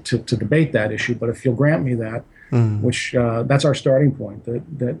that to debate that issue. But if you'll grant me that, which that's our starting point.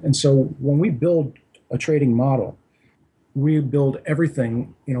 And so when we build a trading model, we build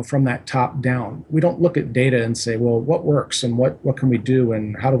everything from that top down. We don't look at data and say, well, what works and what can we do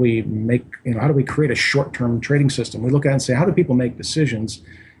and how do we create a short-term trading system? We look at it and say, how do people make decisions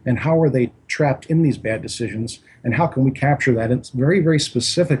and how are they trapped in these bad decisions and how can we capture that? It's very, very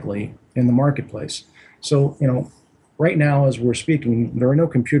specifically in the marketplace. So, right now, as we're speaking, there are no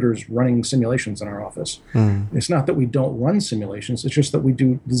computers running simulations in our office. It's not that we don't run simulations. It's just that we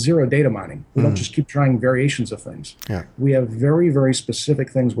do zero data mining. We don't just keep trying variations of things. Yeah. We have very, very specific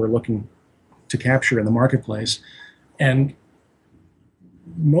things we're looking to capture in the marketplace. And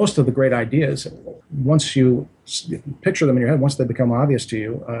most of the great ideas, once you picture them in your head, once they become obvious to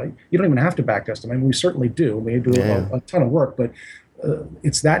you, you don't even have to backtest them. I mean, we certainly do. We do a ton of work, but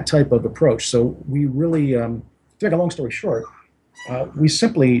it's that type of approach. So we really, to make a long story short, we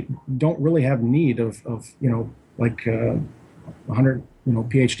simply don't really have need of 100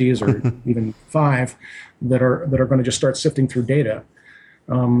 PhDs or even 5 that are going to just start sifting through data,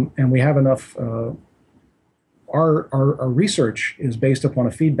 and we have enough. Our research is based upon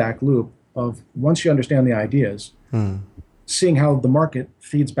a feedback loop of, once you understand the ideas, seeing how the market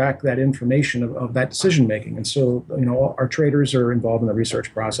feeds back that information of that decision making. And so, our traders are involved in the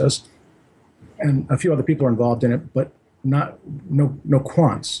research process, and a few other people are involved in it, but no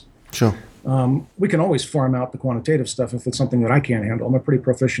quants. Sure. We can always farm out the quantitative stuff if it's something that I can't handle. I'm a pretty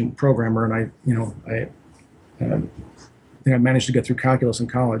proficient programmer, and I think I managed to get through calculus in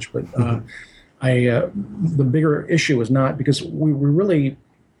college. But the bigger issue is not, because we're really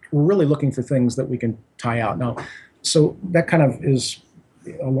looking for things that we can tie out now. So that kind of is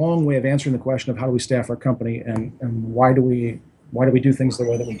a long way of answering the question of how do we staff our company, and why do we do things the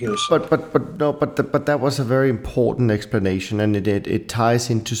way that we do? So. But that was a very important explanation, and it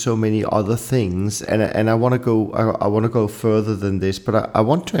ties into so many other things. And I want to go further than this, but I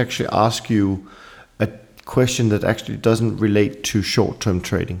want to actually ask you a question that actually doesn't relate to short-term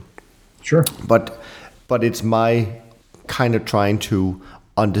trading. Sure. But it's my kind of trying to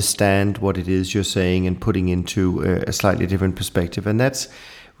understand what it is you're saying and putting into a slightly different perspective, and that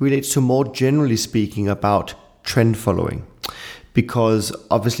relates to, more generally speaking, about trend following. Because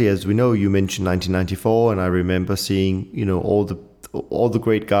obviously, as we know, you mentioned 1994, and I remember seeing all the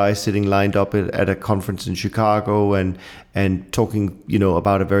great guys sitting lined up at a conference in Chicago and talking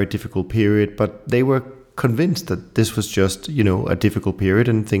about a very difficult period, but they were convinced that this was just a difficult period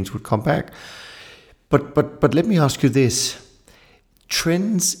and things would come back. But let me ask you this: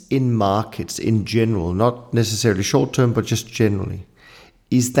 trends in markets in general, not necessarily short term, but just generally,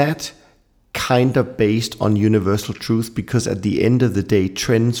 is that kind of based on universal truth? Because at the end of the day,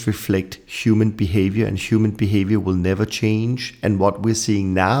 trends reflect human behavior, and human behavior will never change. And what we're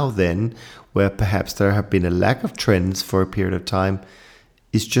seeing now then, where perhaps there have been a lack of trends for a period of time,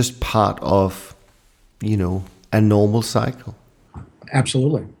 is just part of, a normal cycle.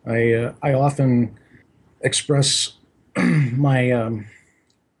 Absolutely. I often express my, I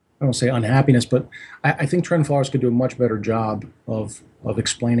don't say unhappiness, but I think trend followers could do a much better job of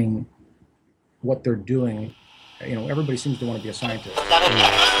explaining what they're doing. Everybody seems to want to be a scientist.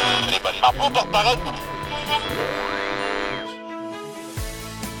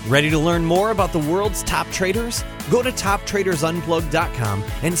 Ready to learn more about the world's top traders? Go to toptradersunplugged.com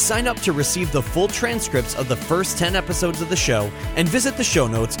and sign up to receive the full transcripts of the first 10 episodes of the show, and visit the show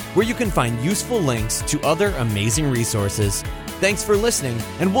notes where you can find useful links to other amazing resources. Thanks for listening,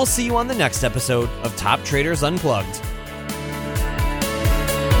 and we'll see you on the next episode of Top Traders Unplugged.